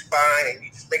gorgeous, she's fine, and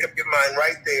you just make up your mind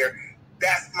right there,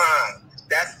 that's mine,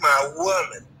 that's my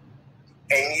woman.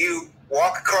 And you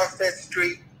walk across that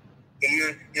street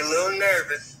and you're a little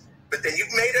nervous, but then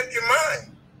you've made up your mind.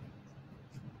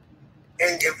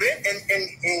 And then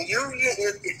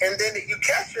you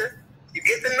catch her, you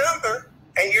get the number,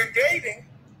 and you're dating.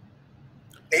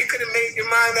 And you could have made your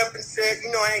mind up and said,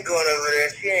 I ain't going over there.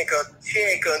 She ain't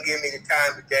gonna give me the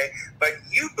time of day. But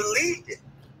you believed it,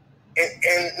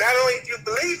 and not only did you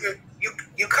believe it,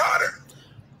 you caught her.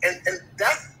 And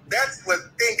that's what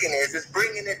thinking is. It's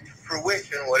bringing it to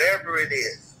fruition, whatever it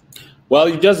is. Well,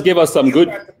 you just give us some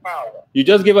You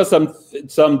just give us some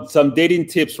dating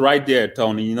tips right there,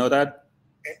 Tony. You know that.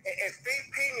 And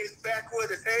Steve Pena is back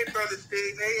with us. Hey, brother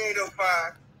Steve. Hey,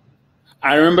 805.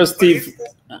 I remember Steve.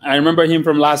 I remember him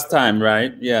from last time,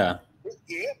 right? Yeah.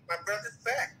 Yeah, my brother's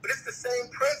back. But it's the same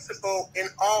principle in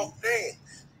all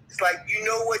things. It's like, you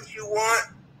know what you want,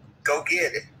 go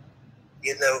get it.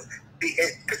 Because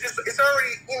it's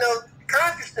already,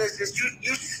 consciousness is you.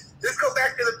 Let's go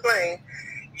back to the plane.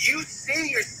 You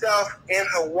see yourself in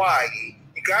Hawaii.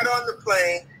 You got on the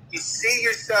plane. You see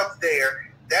yourself there.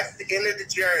 That's the end of the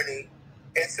journey.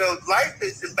 And so life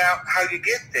is about how you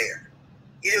get there.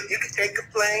 You can take a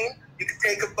plane, you can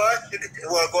take a bus,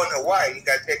 going to Hawaii, you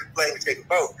got to take a plane, you take a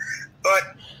boat.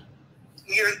 But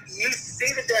you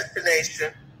see the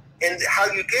destination, and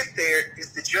how you get there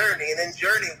is the journey, and in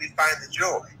journey we find the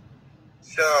joy.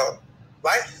 So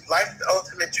life's the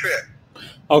ultimate trip.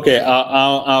 Okay,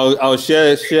 I'll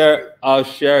share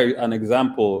an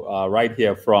example right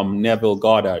here from Neville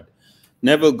Goddard.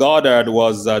 Neville Goddard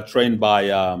was trained by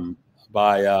Abdullah.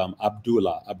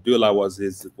 Abdullah was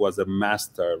a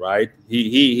master, right?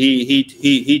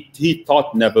 He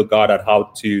taught Neville Goddard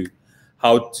how to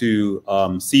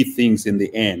see things in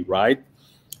the end, right?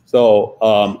 So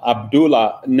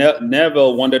Abdullah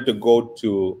Neville wanted to go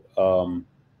to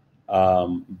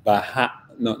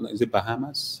is it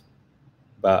Bahamas?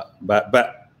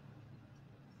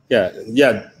 Yeah.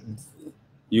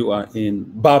 You are in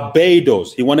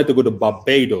Barbados. He wanted to go to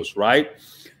Barbados, right?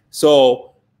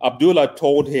 So Abdullah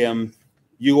told him,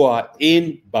 you are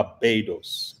in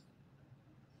Barbados.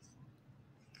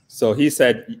 So he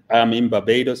said, I'm in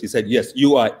Barbados. He said, yes,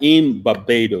 you are in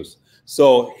Barbados.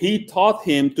 So he taught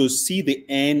him to see the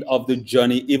end of the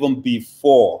journey even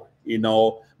before,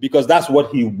 because that's what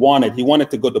he wanted. He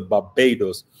wanted to go to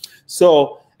Barbados.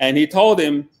 So, and he told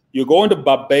him, you're going to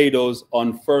Barbados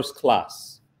on first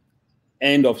class.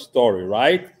 End of story,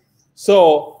 right?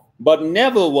 So, but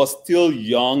Neville was still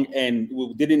young and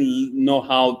didn't know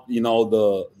how,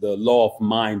 the law of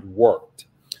mind worked.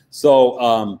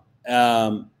 So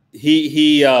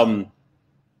he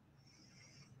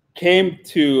came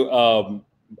to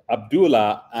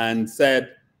Abdullah and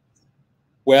said,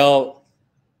 well,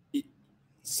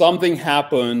 something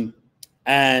happened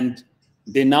and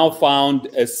they now found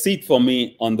a seat for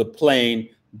me on the plane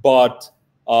but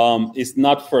it's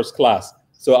not first class.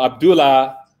 So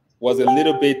Abdullah was a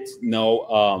little bit,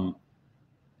 the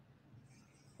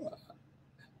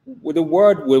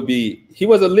word will be, he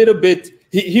was a little bit,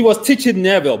 he was teaching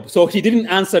Neville, so he didn't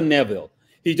answer Neville.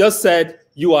 He just said,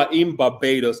 "You are in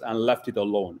Barbados," and left it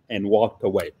alone and walked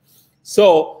away.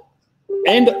 So,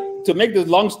 and to make the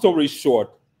long story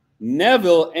short,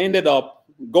 Neville ended up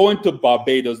going to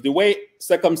Barbados. The way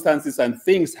circumstances and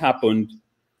things happened,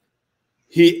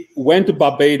 he went to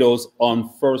Barbados on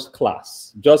first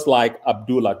class, just like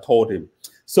Abdullah told him.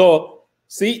 So,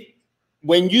 see,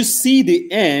 when you see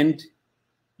the end,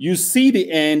 you see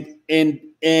the end, and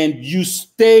you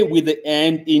stay with the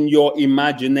end in your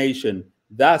imagination.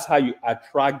 That's how you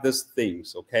attract these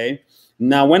things, okay?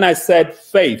 Now, when I said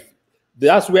faith,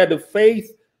 that's where the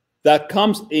faith that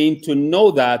comes in to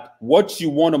know that what you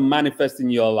want to manifest in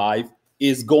your life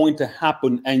is going to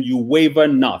happen, and you waver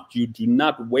not. You do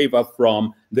not waver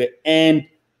from the end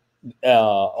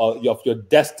of your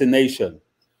destination.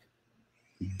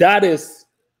 That is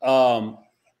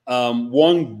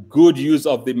one good use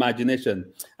of the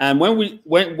imagination. And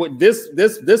when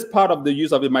this part of the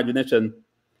use of imagination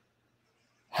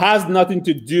has nothing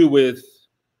to do with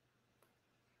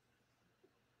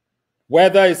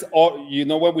whether it's,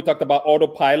 when we talked about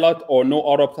autopilot or no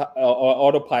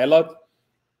autopilot.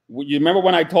 You remember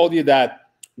when I told you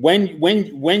that when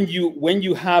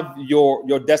you have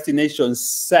your destination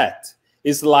set,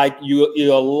 it's like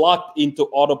you're locked into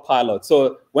autopilot.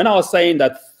 So when I was saying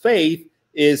that faith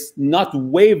is not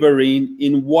wavering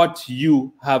in what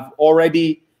you have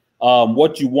already,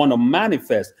 what you want to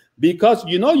manifest, because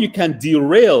you can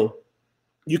derail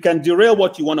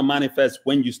what you want to manifest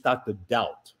when you start to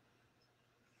doubt.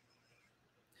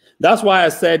 That's why I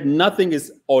said nothing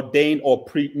is ordained or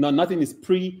nothing is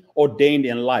preordained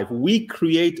in life. We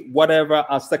create whatever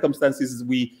our circumstances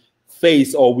we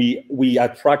face or we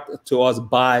attract to us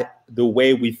by the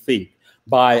way we think,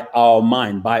 by our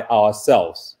mind, by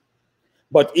ourselves.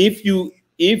 But if you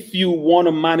want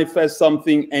to manifest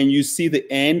something and you see the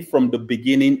end from the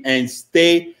beginning and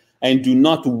stay and do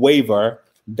not waver,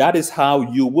 that is how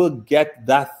you will get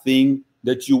that thing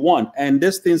that you want. And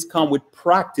these things come with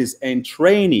practice and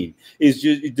training. It's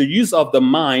just the use of the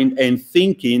mind, and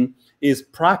thinking is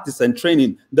practice and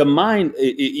training. The mind,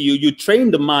 you train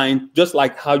the mind just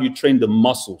like how you train the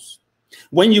muscles.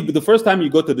 When the first time you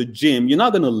go to the gym, you're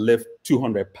not going to lift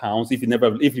 200 pounds if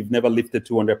you've never lifted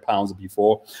 200 pounds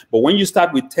before. But when you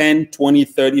start with 10, 20,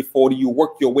 30, 40, you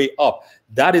work your way up.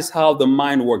 That is how the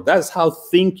mind works. That's how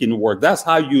thinking works. That's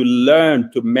how you learn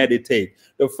to meditate.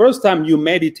 The first time you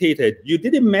meditated, you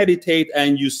didn't meditate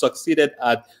and you succeeded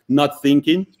at not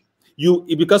thinking.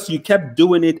 Because you kept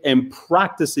doing it and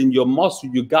practicing your muscle,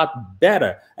 you got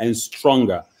better and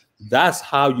stronger. That's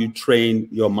how you train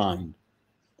your mind.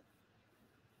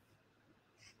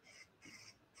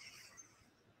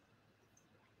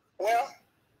 Well,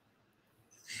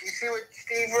 you see what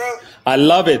Steve wrote? I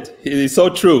love it. It's so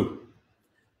true.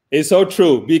 It's so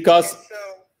true, because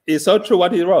it's so true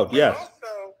what he wrote. Yeah.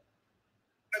 Also,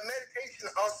 meditation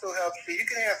also helps you. You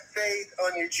can have faith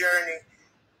on your journey,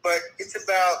 but it's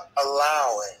about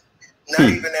allowing, not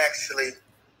even actually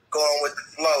going with the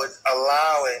flow. It's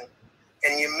allowing,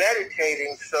 and you're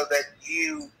meditating so that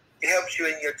it helps you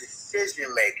in your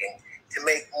decision making to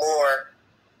make more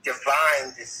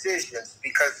divine decisions,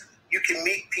 because you can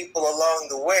meet people along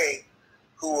the way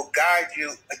who will guide you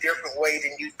a different way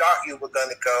than you thought you were going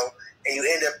to go, and you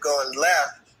end up going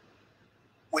left,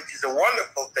 which is a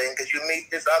wonderful thing, because you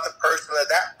meet this other person or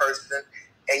that person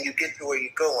and you get to where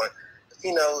you're going.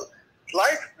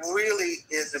 Life really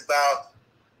is about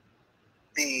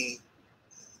the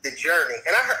journey.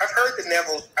 And I've heard the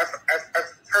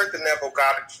Neville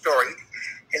Goddard story,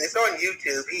 and it's on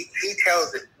YouTube. He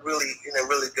tells it really in a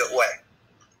really good way.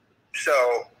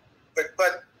 So, but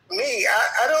me,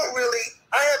 I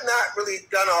have not really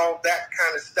done all that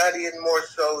kind of studying, more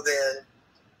so than,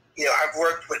 I've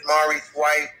worked with Maurice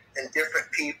White and different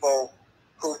people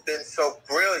who've been so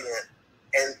brilliant,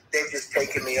 and they've just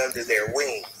taken me under their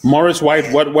wings. Maurice White,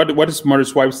 what is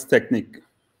Maurice White's technique?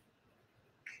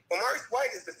 Well, Maurice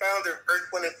White is the founder of Earth,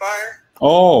 Wind, and Fire.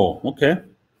 Oh, okay.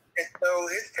 And so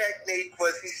his technique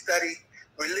was he studied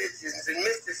religions and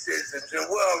mysticisms and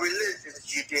world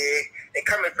religions, you dig, and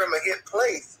coming from a hip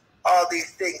place, all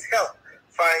these things help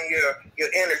find your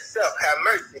inner self. Have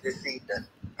mercy this evening.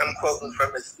 I'm quoting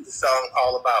from the song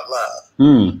All About Love.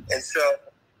 And so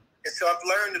I've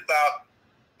learned about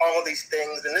all these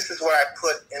things, and this is what I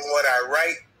put in what I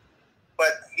write.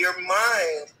 But your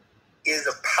mind is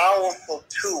a powerful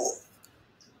tool.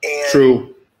 And,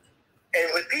 true.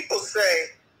 And when people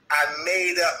say, I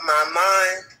made up my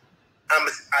mind.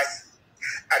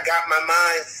 I got my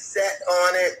mind set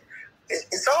on it.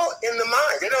 It's all in the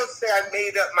mind. They don't say I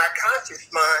made up my conscious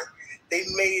mind. They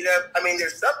made up, I mean, their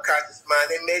subconscious mind.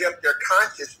 They made up their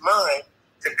conscious mind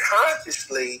to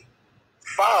consciously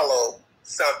follow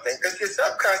something. Because your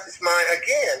subconscious mind,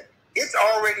 again, it's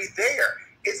already there.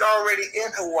 It's already in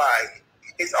Hawaii.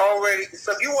 It's already,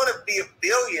 so if you want to be a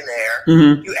billionaire,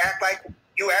 Mm-hmm. you act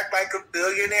like a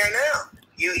billionaire now.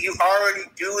 You already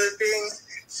doing things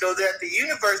so that the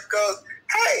universe goes,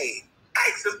 hey,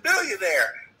 Ike's a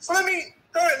billionaire. So let me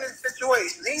throw in this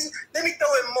situation. Let me throw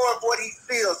in more of what he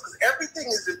feels, because everything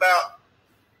is about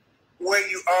where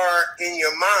you are in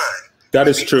your mind. That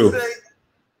is true. Say,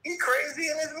 he's crazy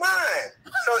in his mind.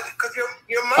 So, because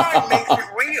your mind makes it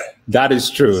real. That is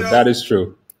true. So, that is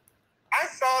true. I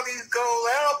saw these gold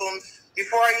albums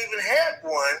before I even had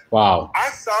one. Wow. I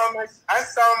saw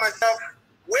myself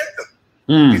with them.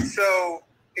 And so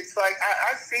it's like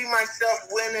I see myself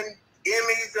winning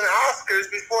Emmys and Oscars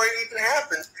before it even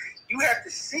happens. You have to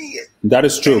see it. That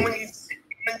is true. And when you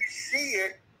see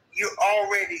it, you're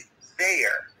already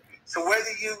there. So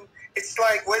it's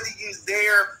like whether you're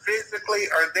there physically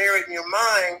or there in your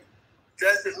mind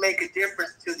doesn't make a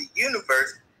difference to the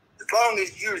universe as long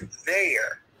as you're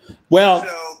there. Well,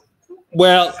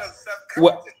 you're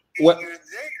there.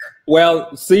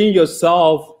 Well, seeing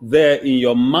yourself there in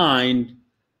your mind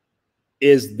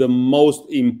is the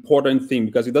most important thing,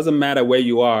 because it doesn't matter where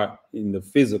you are in the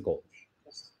physical.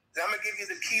 I'm going to give you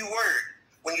the key word.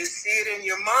 When you see it in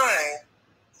your mind,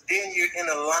 then you're in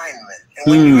alignment.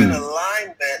 And when you're in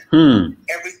alignment,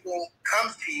 everything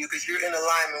comes to you because you're in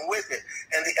alignment with it.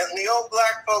 And the old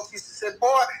black folks used to say,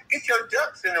 boy, get your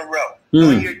ducks in a row. So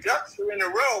when your ducks are in a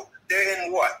row, they're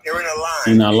in what? They're in alignment.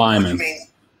 In alignment. Which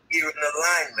means you're in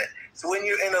alignment. So when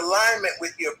you're in alignment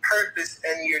with your purpose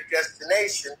and your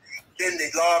destination, then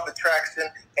the law of attraction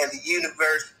and the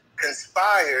universe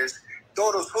conspires,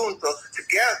 todos juntos,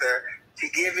 together to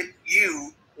give it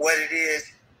you what it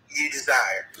is you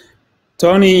desire.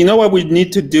 Tony, you know what we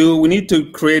need to do? We need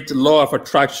to create the law of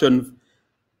attraction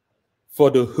for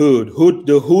the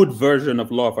hood version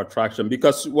of law of attraction,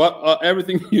 because what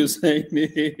everything you're saying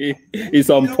is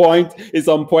on point. It's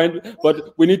on point,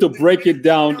 but we need to break it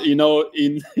down, in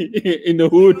the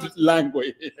hood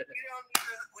language. We don't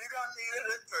need a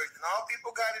hood version. All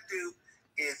people got to do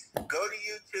is go to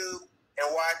YouTube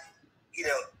and watch,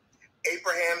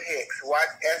 Abraham Hicks. Watch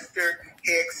Esther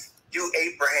Hicks do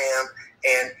Abraham,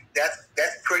 and that's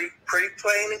pretty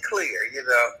plain and clear.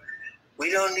 We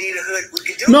don't need a hood. We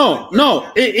can do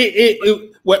no.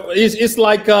 It's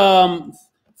like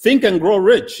Think and Grow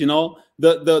Rich. The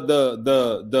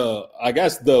I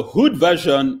guess the hood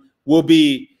version will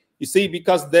be, you see,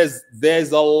 because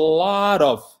there's a lot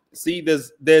of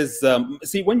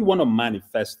when you want to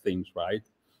manifest things, right?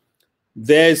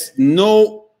 There's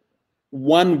no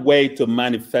one way to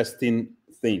manifesting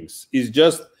things. It's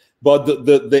just, but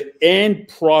the end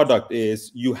product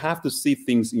is you have to see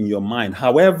things in your mind.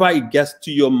 However it gets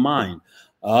to your mind,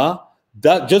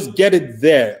 that just get it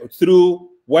there through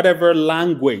whatever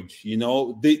language.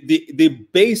 The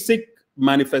basic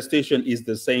manifestation is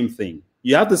the same thing.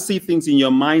 You have to see things in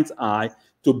your mind's eye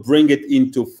to bring it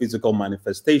into physical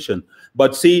manifestation.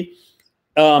 But see,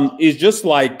 it's just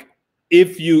like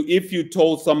if you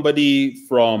told somebody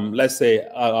from, let's say,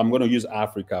 I'm going to use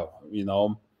Africa,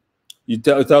 you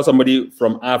tell somebody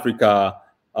from Africa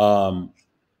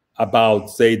about,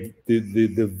 say,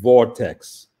 the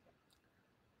vortex.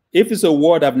 If it's a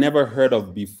word I've never heard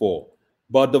of before,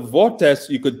 but the vortex,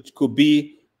 you could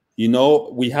be,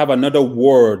 we have another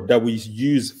word that we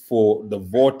use for the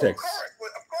vortex. Of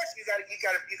course, you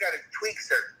got to tweak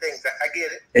certain things. I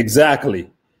get it.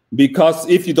 Exactly, because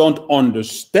if you don't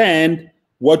understand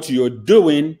what you're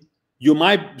doing, you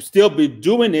might still be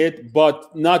doing it,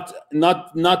 but not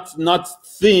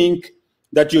think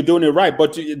that you're doing it right.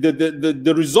 But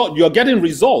the result, you're getting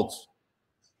results.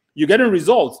 You're getting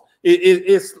results.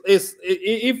 If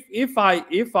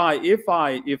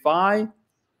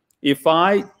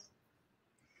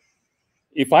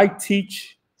I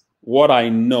teach what I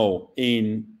know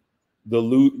in the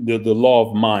law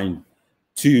of mind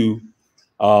to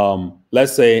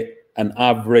let's say an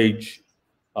average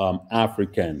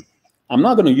African, I'm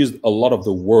not going to use a lot of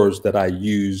the words that I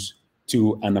use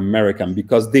to an American,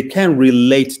 because they can't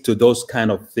relate to those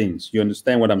kind of things. You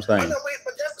understand what I'm saying?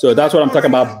 So that's what I'm talking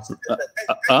about. That's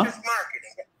just marketing.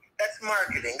 That's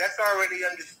marketing. That's already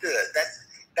understood.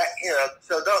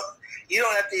 So you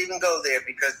don't have to even go there,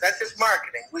 because that's just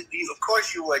marketing. Of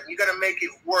course you would. You got to make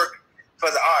it work for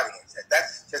the audience.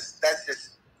 That's just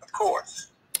of course.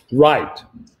 Right.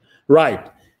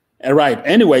 Right.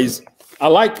 Anyways, I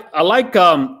like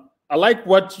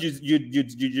what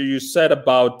you said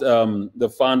about the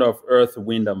founder of Earth,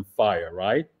 Wind, and Fire.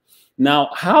 Right. Now,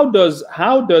 how does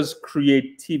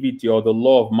creativity or the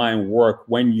law of mind work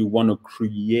when you want to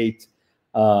create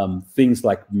things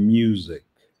like music?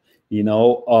 You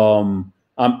know,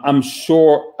 I'm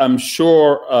sure. I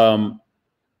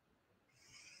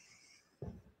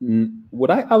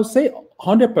would say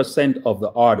 100% of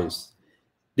the artists,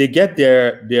 they get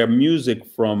their music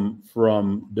from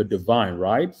the divine,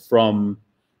 right? From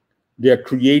their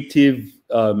creative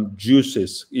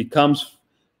juices. It comes.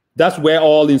 That's where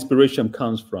all inspiration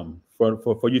comes from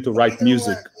for you to write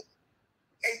music.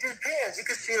 It depends. You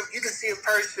can see a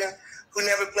person who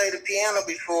never played the piano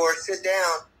before sit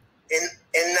down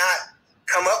and not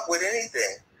come up with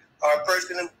anything, or a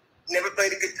person who never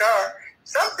played a guitar.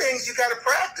 Some things you got to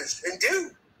practice and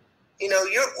do. You know,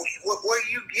 where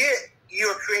you get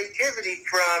your creativity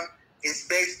from is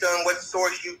based on what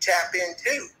source you tap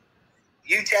into.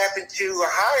 You tap into a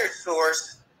higher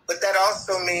source, but that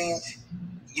also means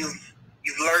you've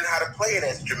learned how to play an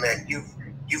instrument.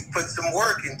 You've put some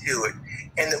work into it,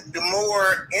 and the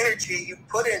more energy you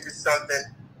put into something,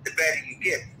 the better you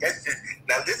get.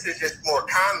 Now this is just more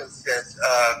common sense.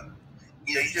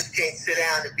 You know, you just can't sit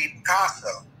down and be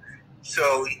Picasso.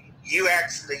 So you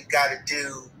actually got to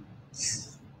do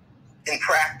and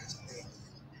practice things.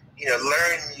 You know,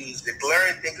 learn music,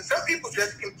 learn things. Some people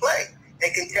just can play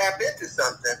and can tap into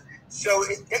something. So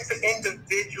it's an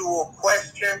individual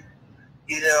question,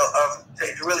 you know,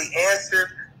 to really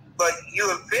answer. But you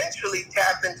eventually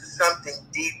tap into something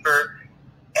deeper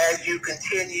as you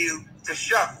continue to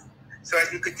shuffle. So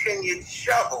as you continue to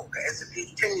shovel, as you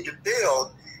continue to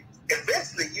build,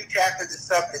 eventually you tap into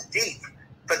something deep.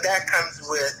 But that comes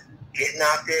with getting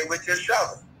out there with your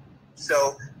shovel.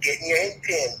 So getting your ink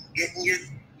pen, getting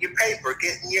your paper,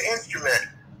 getting your instrument.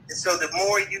 And so the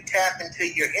more you tap into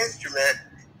your instrument,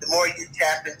 the more you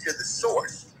tap into the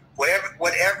source.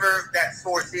 Whatever that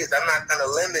source is, I'm not going to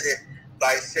limit it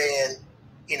by saying,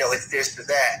 you know, it's this or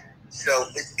that. So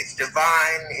it's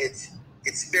divine, it's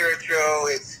spiritual,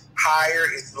 it's higher,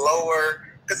 it's lower.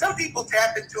 Because some people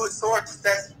tap into a source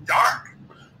that's dark.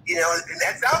 You know, and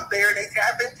that's out there. They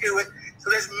tap into it. So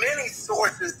there's many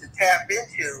sources to tap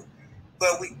into,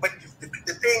 but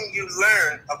the thing you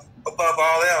learn above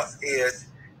all else is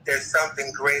there's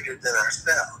something greater than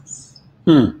ourselves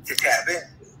to tap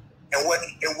into, and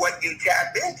what you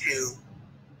tap into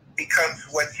becomes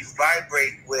what you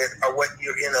vibrate with, or what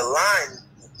you're in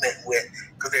alignment with.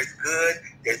 Because there's good,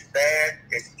 there's bad,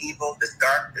 there's evil, there's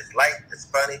dark, there's light, there's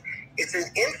funny. It's an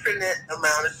infinite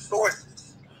amount of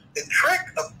sources. The trick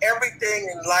of everything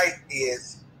in life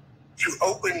is to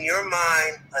open your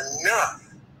mind enough,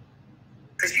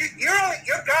 because your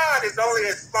God is only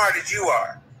as smart as you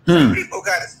are. Some people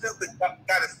got a stupid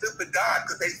God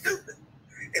because they stupid,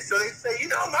 and so they say, you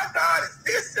know, my God is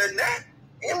this and that.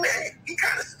 And man, he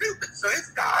kind of stupid, so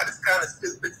his God is kind of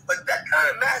stupid, but that kind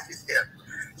of matches him.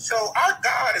 So our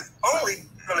God is only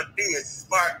going to be as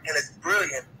smart and as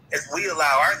brilliant as we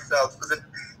allow ourselves. Because if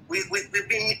we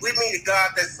meet a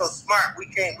God that's so smart we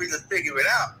can't really figure it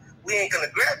out, we ain't going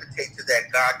to gravitate to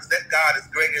that God, because that God is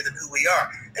greater than who we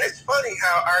are. And it's funny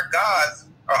how our gods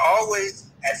are always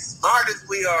as smart as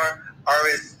we are, or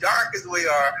as dark as we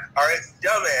are, or as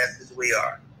dumbass as we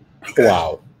are. Because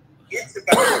wow. It's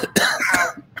about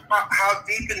how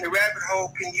deep in the rabbit hole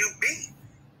can you be.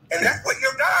 And that's what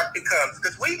your God becomes,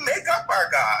 because we make up our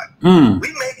God.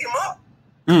 We make him up.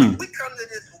 We come to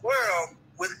this world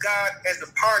with God as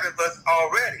a part of us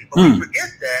already. But we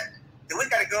forget that we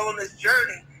got to go on this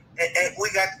journey, and we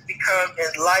got to become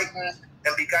enlightened,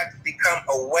 and we got to become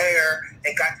aware,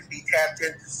 and got to be tapped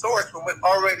into source when we're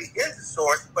already into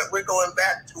source, but we're going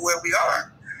back to where we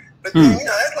are. But then, you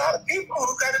know, there's a lot of people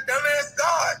who got a dumbass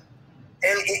God,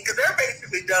 and because they're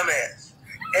basically dumbass.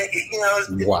 And, you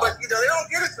know, wow. But, you know, they don't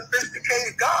get a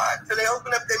sophisticated God until they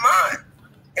open up their mind.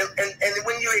 And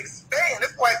when you expand,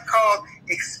 that's why it's called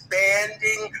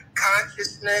expanding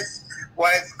consciousness,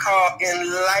 why it's called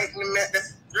enlightenment.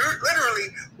 That's literally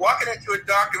walking into a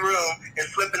dark room and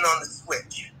flipping on the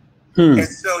switch. And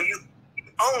so you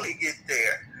only get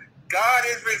there. God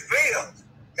is revealed.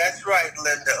 That's right,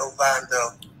 Linda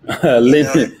Ovando.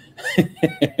 Linda.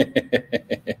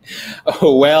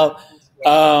 Oh, well,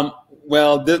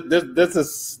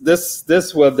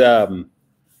 this would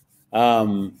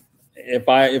if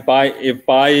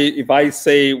I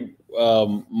say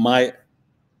my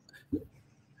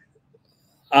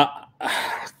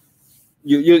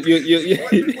you what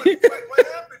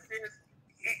happens is,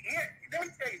 let me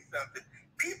tell you something.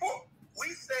 People, we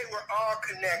say we're all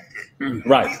connected.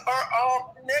 right. We are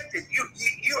all connected.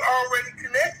 already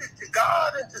connected to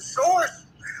God and to Source.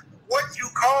 What you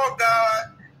call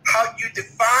God, how you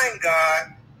define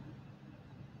God,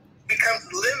 becomes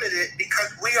limited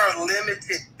because we are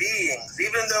limited beings.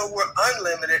 Even though we're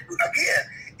unlimited, again,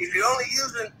 if you're only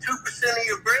using 2% of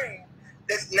your brain,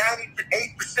 that's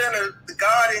 98% of the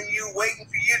God in you waiting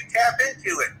for you to tap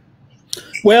into it.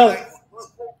 Well,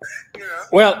 you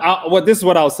know? well, this is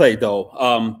what I'll say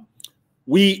though.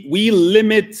 We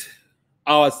limit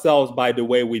ourselves by the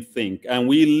way we think, and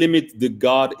we limit the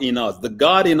God in us. The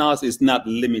God in us is not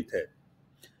limited.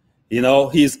 You know,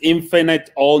 He's infinite,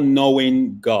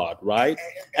 all-knowing God, right?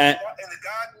 And the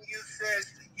God in you says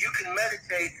you can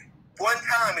meditate one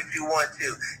time if you want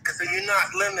to, because then you're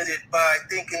not limited by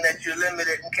thinking that you're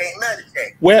limited and can't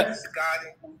meditate. Well, it's God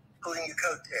in you pulling your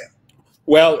coattail.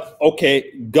 Well,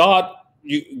 okay, God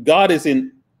is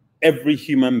in every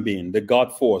human being. The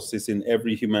God force is in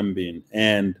every human being.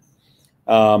 And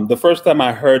the first time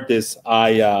I heard this,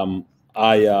 I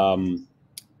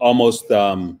almost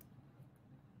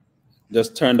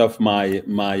just turned off my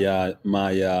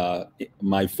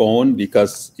phone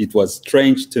because it was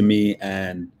strange to me.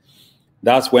 And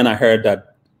that's when I heard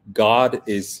that God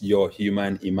is your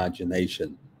human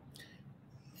imagination.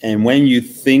 And when you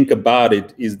think about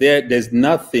it, there's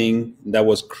nothing that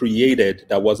was created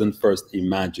that wasn't first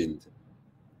imagined.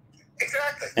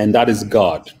 Exactly. And that is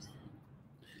God.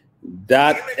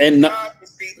 God is the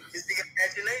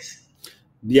imagination.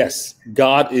 Yes,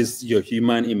 God is your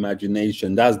human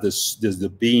imagination. There's the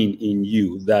being in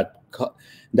you that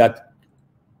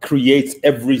creates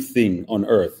everything on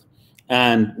earth.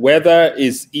 And whether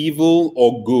it's evil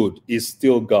or good, is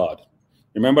still God.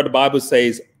 Remember, the Bible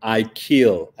says, I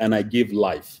kill and I give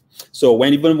life. So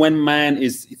even when man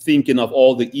is thinking of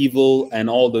all the evil and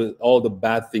all the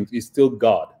bad things, it's still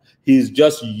God. He's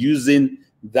just using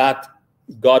that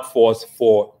God force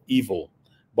for evil.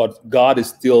 But God is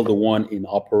still the one in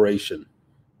operation.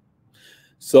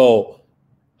 So,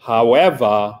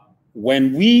 however,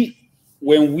 when we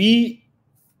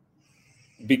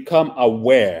become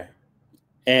aware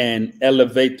and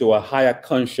elevate to a higher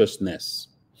consciousness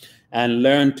and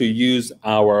learn to use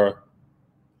our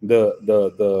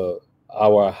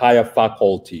higher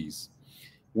faculties,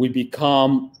 we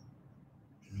become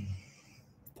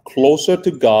closer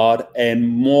to God and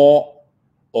more,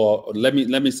 or let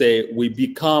me say, we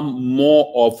become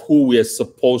more of who we're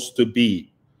supposed to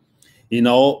be. You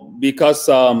know, because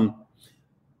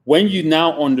when you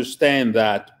now understand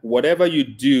that whatever you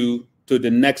do to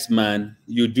the next man,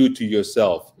 you do to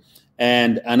yourself.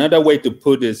 And another way to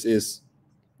put this is,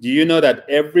 do you know that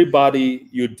everybody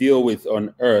you deal with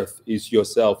on earth is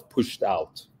yourself pushed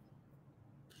out?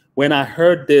 When I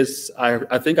heard this,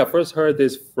 I think I first heard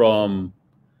this from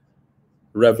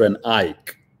Reverend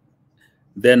Ike.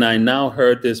 Then I now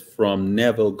heard this from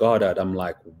Neville Goddard. I'm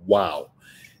like, wow.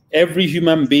 Every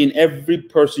human being, every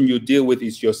person you deal with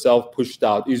is yourself pushed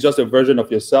out. It's just a version of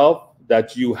yourself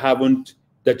that you haven't,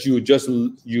 that you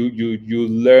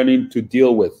learning to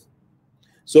deal with.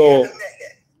 So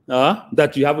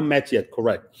that you haven't met yet,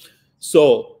 correct.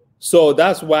 So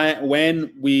that's why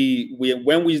when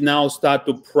we now start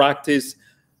to practice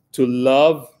to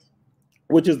love,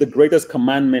 which is the greatest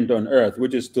commandment on earth,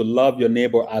 which is to love your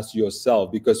neighbor as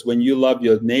yourself. Because when you love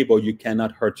your neighbor, you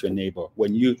cannot hurt your neighbor.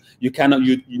 When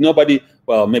nobody,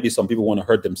 well, maybe some people want to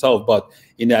hurt themselves, but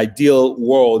in the ideal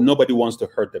world, nobody wants to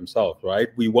hurt themselves, right?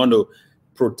 We want to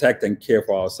protect and care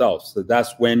for ourselves. So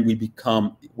that's when we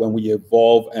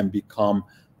evolve and become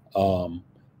more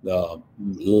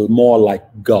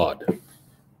like God.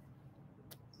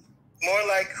 More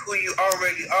like who you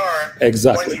already are.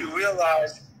 Exactly.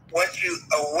 Once you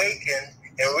awaken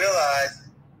and realize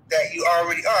that you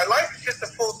already are. Life is just a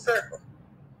full circle.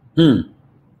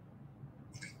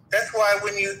 That's why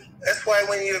when you're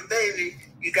a baby,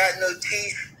 you got no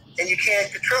teeth and you can't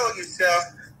control yourself.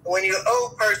 And when you're an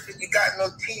old person, you got no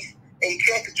teeth and you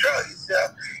can't control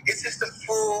yourself. It's just a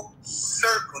full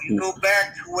circle. You go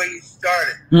back to where you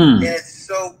started. And it's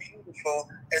so beautiful.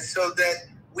 And so that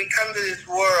we come to this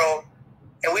world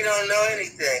and we don't know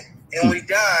anything. And we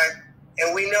die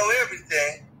and we know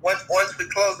everything once we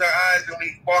close our eyes and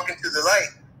we walk into the light.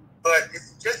 But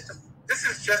this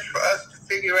is just for us to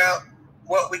figure out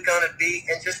what we're going to be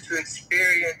and just to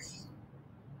experience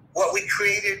what we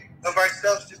created of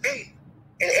ourselves to be.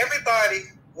 And everybody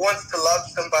wants to love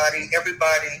somebody.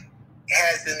 Everybody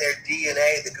has in their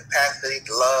DNA the capacity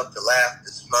to love, to laugh,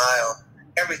 to smile,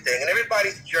 everything. And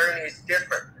everybody's journey is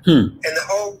different. And the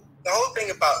whole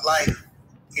thing about life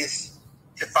is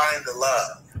to find the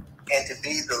love and to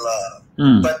be the love.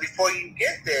 But before you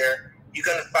get there, you're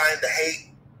going to find the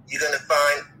hate. You're going to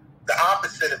find the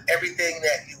opposite of everything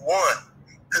that you want,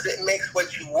 because it makes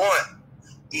what you want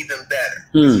even better.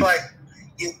 It's like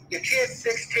your kid's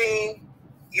 16,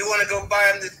 you want to go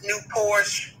buy them this new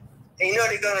Porsche, and you know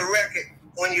they're going to wreck it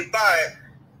when you buy it.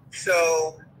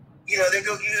 So, you have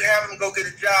them go get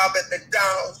a job at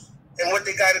McDonald's, and what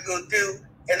they got to go do,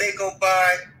 and they go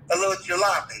buy a little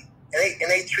jalopy. And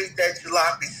they treat that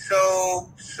jalopy so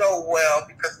well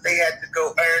because they had to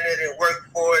go earn it and work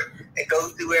for it and go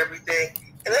through everything.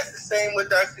 And that's the same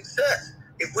with our success.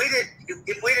 If we didn't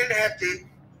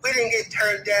get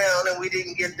turned down and we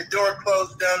didn't get the door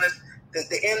closed down,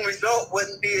 the end result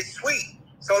wouldn't be as sweet.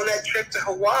 So on that trip to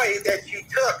Hawaii that you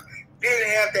took, you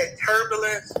didn't have that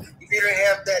turbulence, you didn't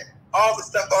have that all the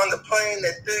stuff on the plane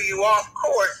that threw you off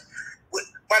course.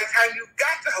 By the time you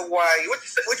got to Hawaii, what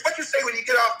you say when you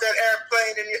get off that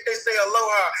airplane and they say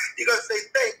aloha, you're gonna say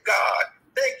thank God,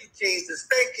 thank you Jesus,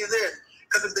 thank you this.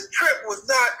 Because if the trip was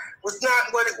not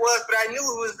what it was, but I knew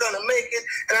we was gonna make it,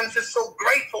 and I'm just so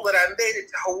grateful that I made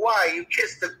it to Hawaii. You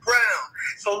kissed the ground.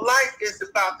 So life is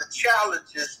about the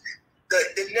challenges, the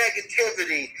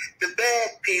negativity, the bad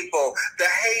people, the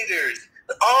haters.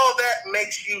 All that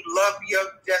makes you love your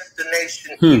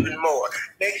destination even more.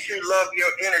 Makes you love your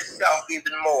inner self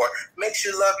even more. Makes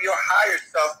you love your higher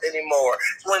self anymore.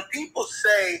 So when people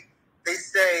they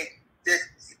say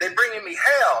they're bringing me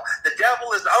hell, the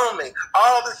devil is on me,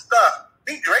 all this stuff,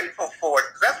 be grateful for it.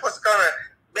 That's what's going to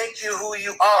make you who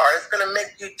you are. It's going to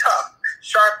make you tough,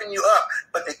 sharpen you up.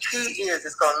 But the key is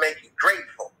it's going to make you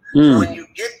grateful. So when you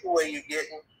get to where you're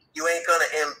getting, you ain't going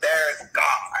to embarrass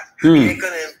God. You ain't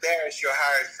going to embarrass your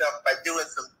higher self by doing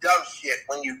some dumb shit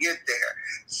when you get there.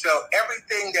 So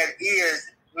everything that is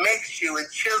makes you and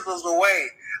chisels away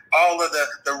all of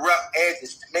the rough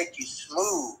edges to make you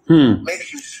smooth.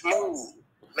 Makes you smooth.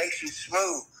 Makes you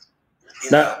smooth.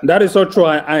 That is so true.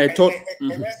 And that's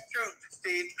truth,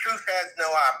 Steve. Truth has no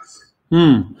opposite.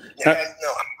 It has no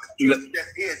opposite. Truth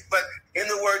just is. But in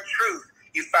the word truth,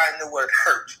 you find the word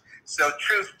hurt. So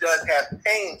truth does have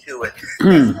pain to it.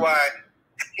 That's why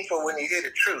people, when you hear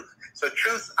the truth. So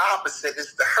truth's opposite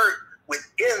is the hurt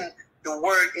within the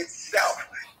word itself.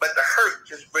 But the hurt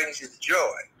just brings you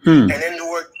joy. And in the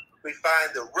word, we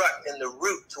find the rut and the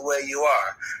root to where you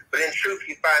are. But in truth,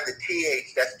 you find the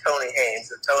TH. That's Tony Haynes.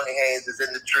 So Tony Haynes is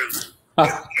in the truth.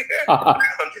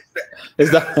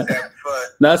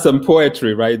 That's some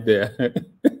poetry right there.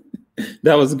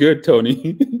 That was good,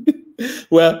 Tony.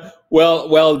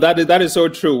 Well, that is so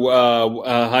true.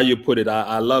 How you put it,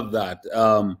 I love that.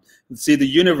 See, the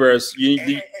universe. And truth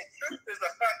is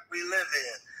a hut we live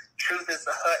in. Truth is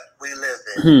a hut we live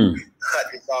in. Hut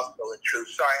is also a truth.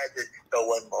 Sorry, I had to go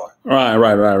one more.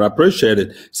 Right. I appreciate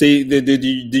it. See,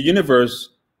 the universe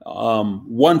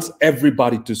wants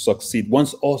everybody to succeed.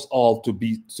 Wants us all to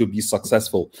be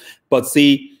successful. But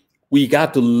see, we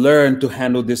got to learn to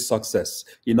handle this success.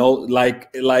 Like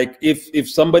if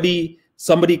somebody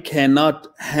cannot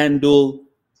handle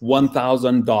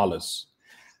 $1,000,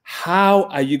 how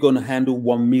are you going to handle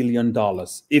 $1 million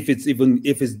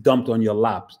if it's dumped on your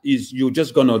lap? You're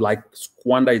just going to like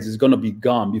squander it. It's going to be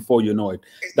gone before you know it.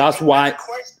 That's why.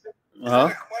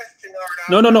 No.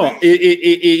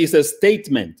 It's a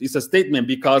statement. It's a statement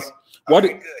because what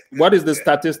is the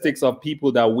statistics of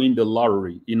people that win the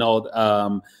lottery?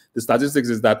 The statistics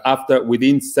is that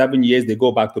within 7 years, they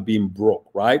go back to being broke,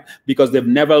 right? Because they've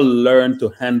never learned to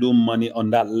handle money on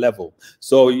that level.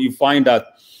 So you find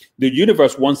that the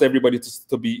universe wants everybody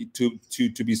to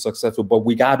be successful, but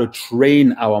we got to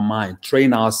train our mind,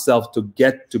 train ourselves to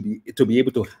be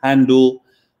able to handle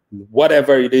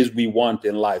whatever it is we want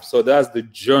in life. So that's the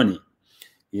journey.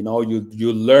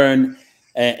 You learn,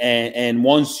 and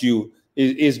once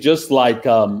it's just like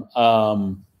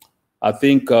I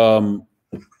think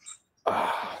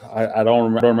I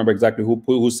don't remember exactly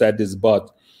who said this, but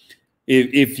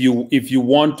if you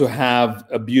want to have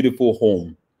a beautiful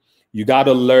home, you got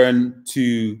to learn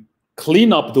to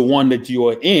clean up the one that you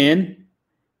are in.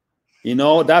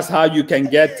 That's how you can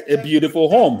get a beautiful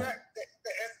home. That's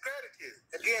gratitude.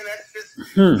 Again, that's just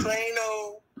plain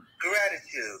old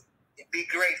gratitude. Be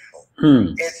grateful.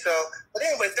 And so, but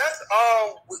anyway, that's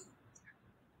all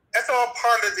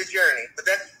part of the journey. But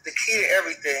that's the key to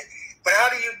everything. But how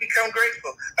do you become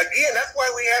grateful? Again, that's why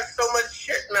we have so much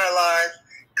shit in our lives,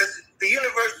 because the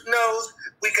universe knows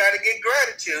we got to get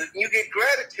gratitude. And you get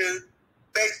gratitude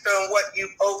based on what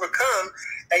you've overcome,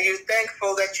 and you're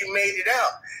thankful that you made it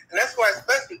out. And that's why,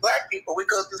 especially Black people, we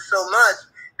go through so much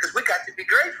because we got to be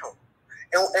grateful.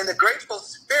 And the grateful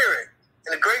spirit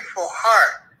and the grateful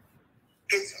heart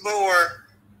gets more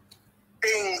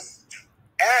things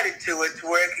added to it to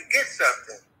where it can get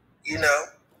something,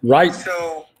 Right.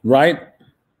 So right.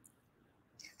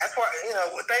 That's why,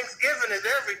 thanks Thanksgiving is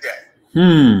every day.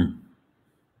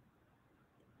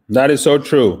 That is so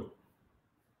true.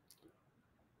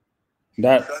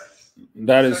 That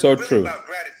is so really true. About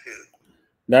gratitude.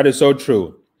 That is so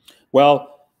true. Well,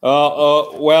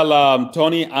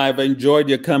 Tony, I've enjoyed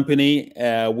your company.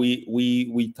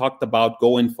 We talked about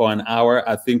going for an hour.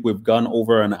 I think we've gone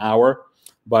over an hour,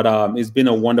 but it's been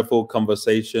a wonderful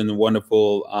conversation,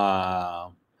 wonderful,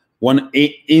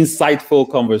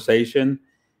 insightful conversation.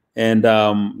 And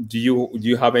do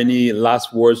you have any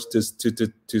last words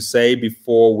to say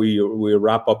before we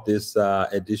wrap up this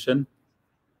edition?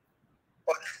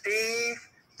 Well, Steve,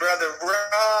 Brother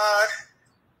Rod,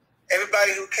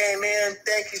 everybody who came in,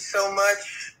 thank you so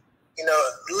much. You know,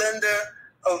 Linda,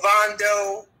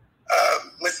 Ovando,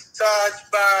 massage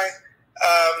by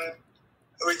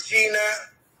Regina,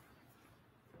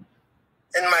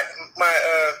 and my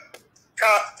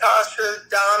Tasha,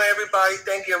 Donna, everybody,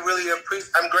 thank you. I really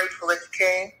appreciate. I'm grateful that you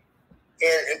came.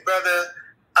 And brother,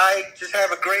 I just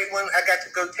have a great one. I got to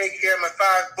go take care of my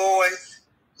 5 boys.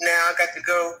 Now I got to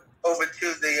go over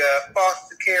to the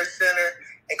foster care center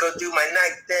and go do my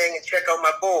night thing and check out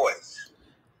my boys.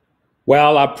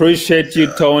 Well, I appreciate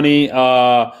you, Tony.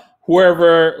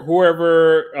 Whoever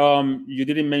you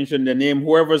didn't mention the name,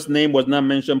 whoever's name was not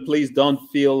mentioned, please don't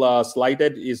feel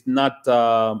slighted. It's not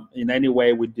in any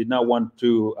way. We did not want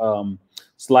to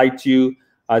slight you.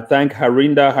 I thank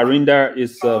Harinda. Harinda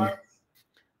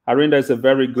is a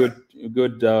very good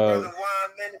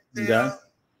guy.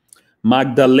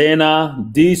 Magdalena,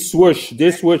 this swoosh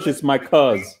is my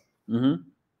cousin.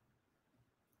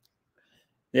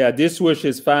 Yeah, this wish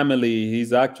is family.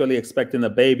 He's actually expecting a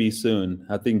baby soon.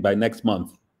 I think by next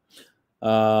month.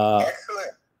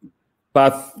 Excellent.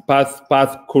 Path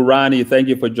Kurani, thank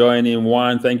you for joining.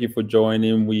 Juan, thank you for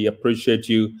joining. We appreciate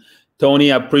you.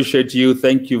 Tony, I appreciate you.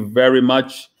 Thank you very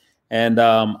much. And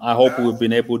I hope we've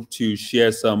been able to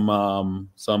share some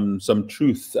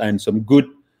truth and some good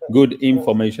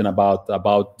information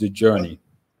about the journey.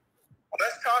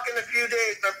 Let's talk in a few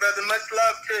days, my brother. Much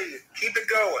love to you. Keep it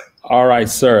going. All right,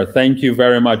 sir. Thank you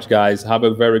very much, guys. Have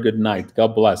a very good night.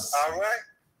 God bless. All right.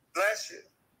 Bless you.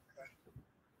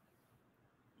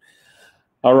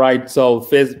 All right. So,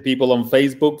 people on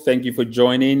Facebook, thank you for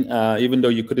joining. Even though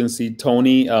you couldn't see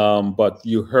Tony, but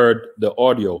you heard the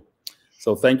audio.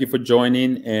 So thank you for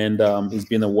joining. And it's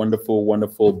been a wonderful,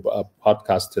 wonderful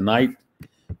podcast tonight.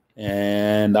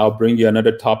 And I'll bring you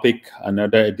another topic,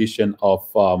 another edition of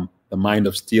The Mind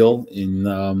of Steel in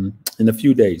a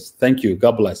few days. Thank you.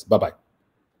 God bless. Bye-bye.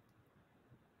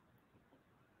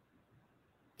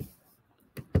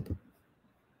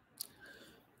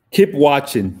 Keep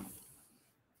watching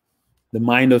The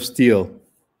Mind of Steel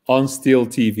on Steel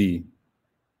TV.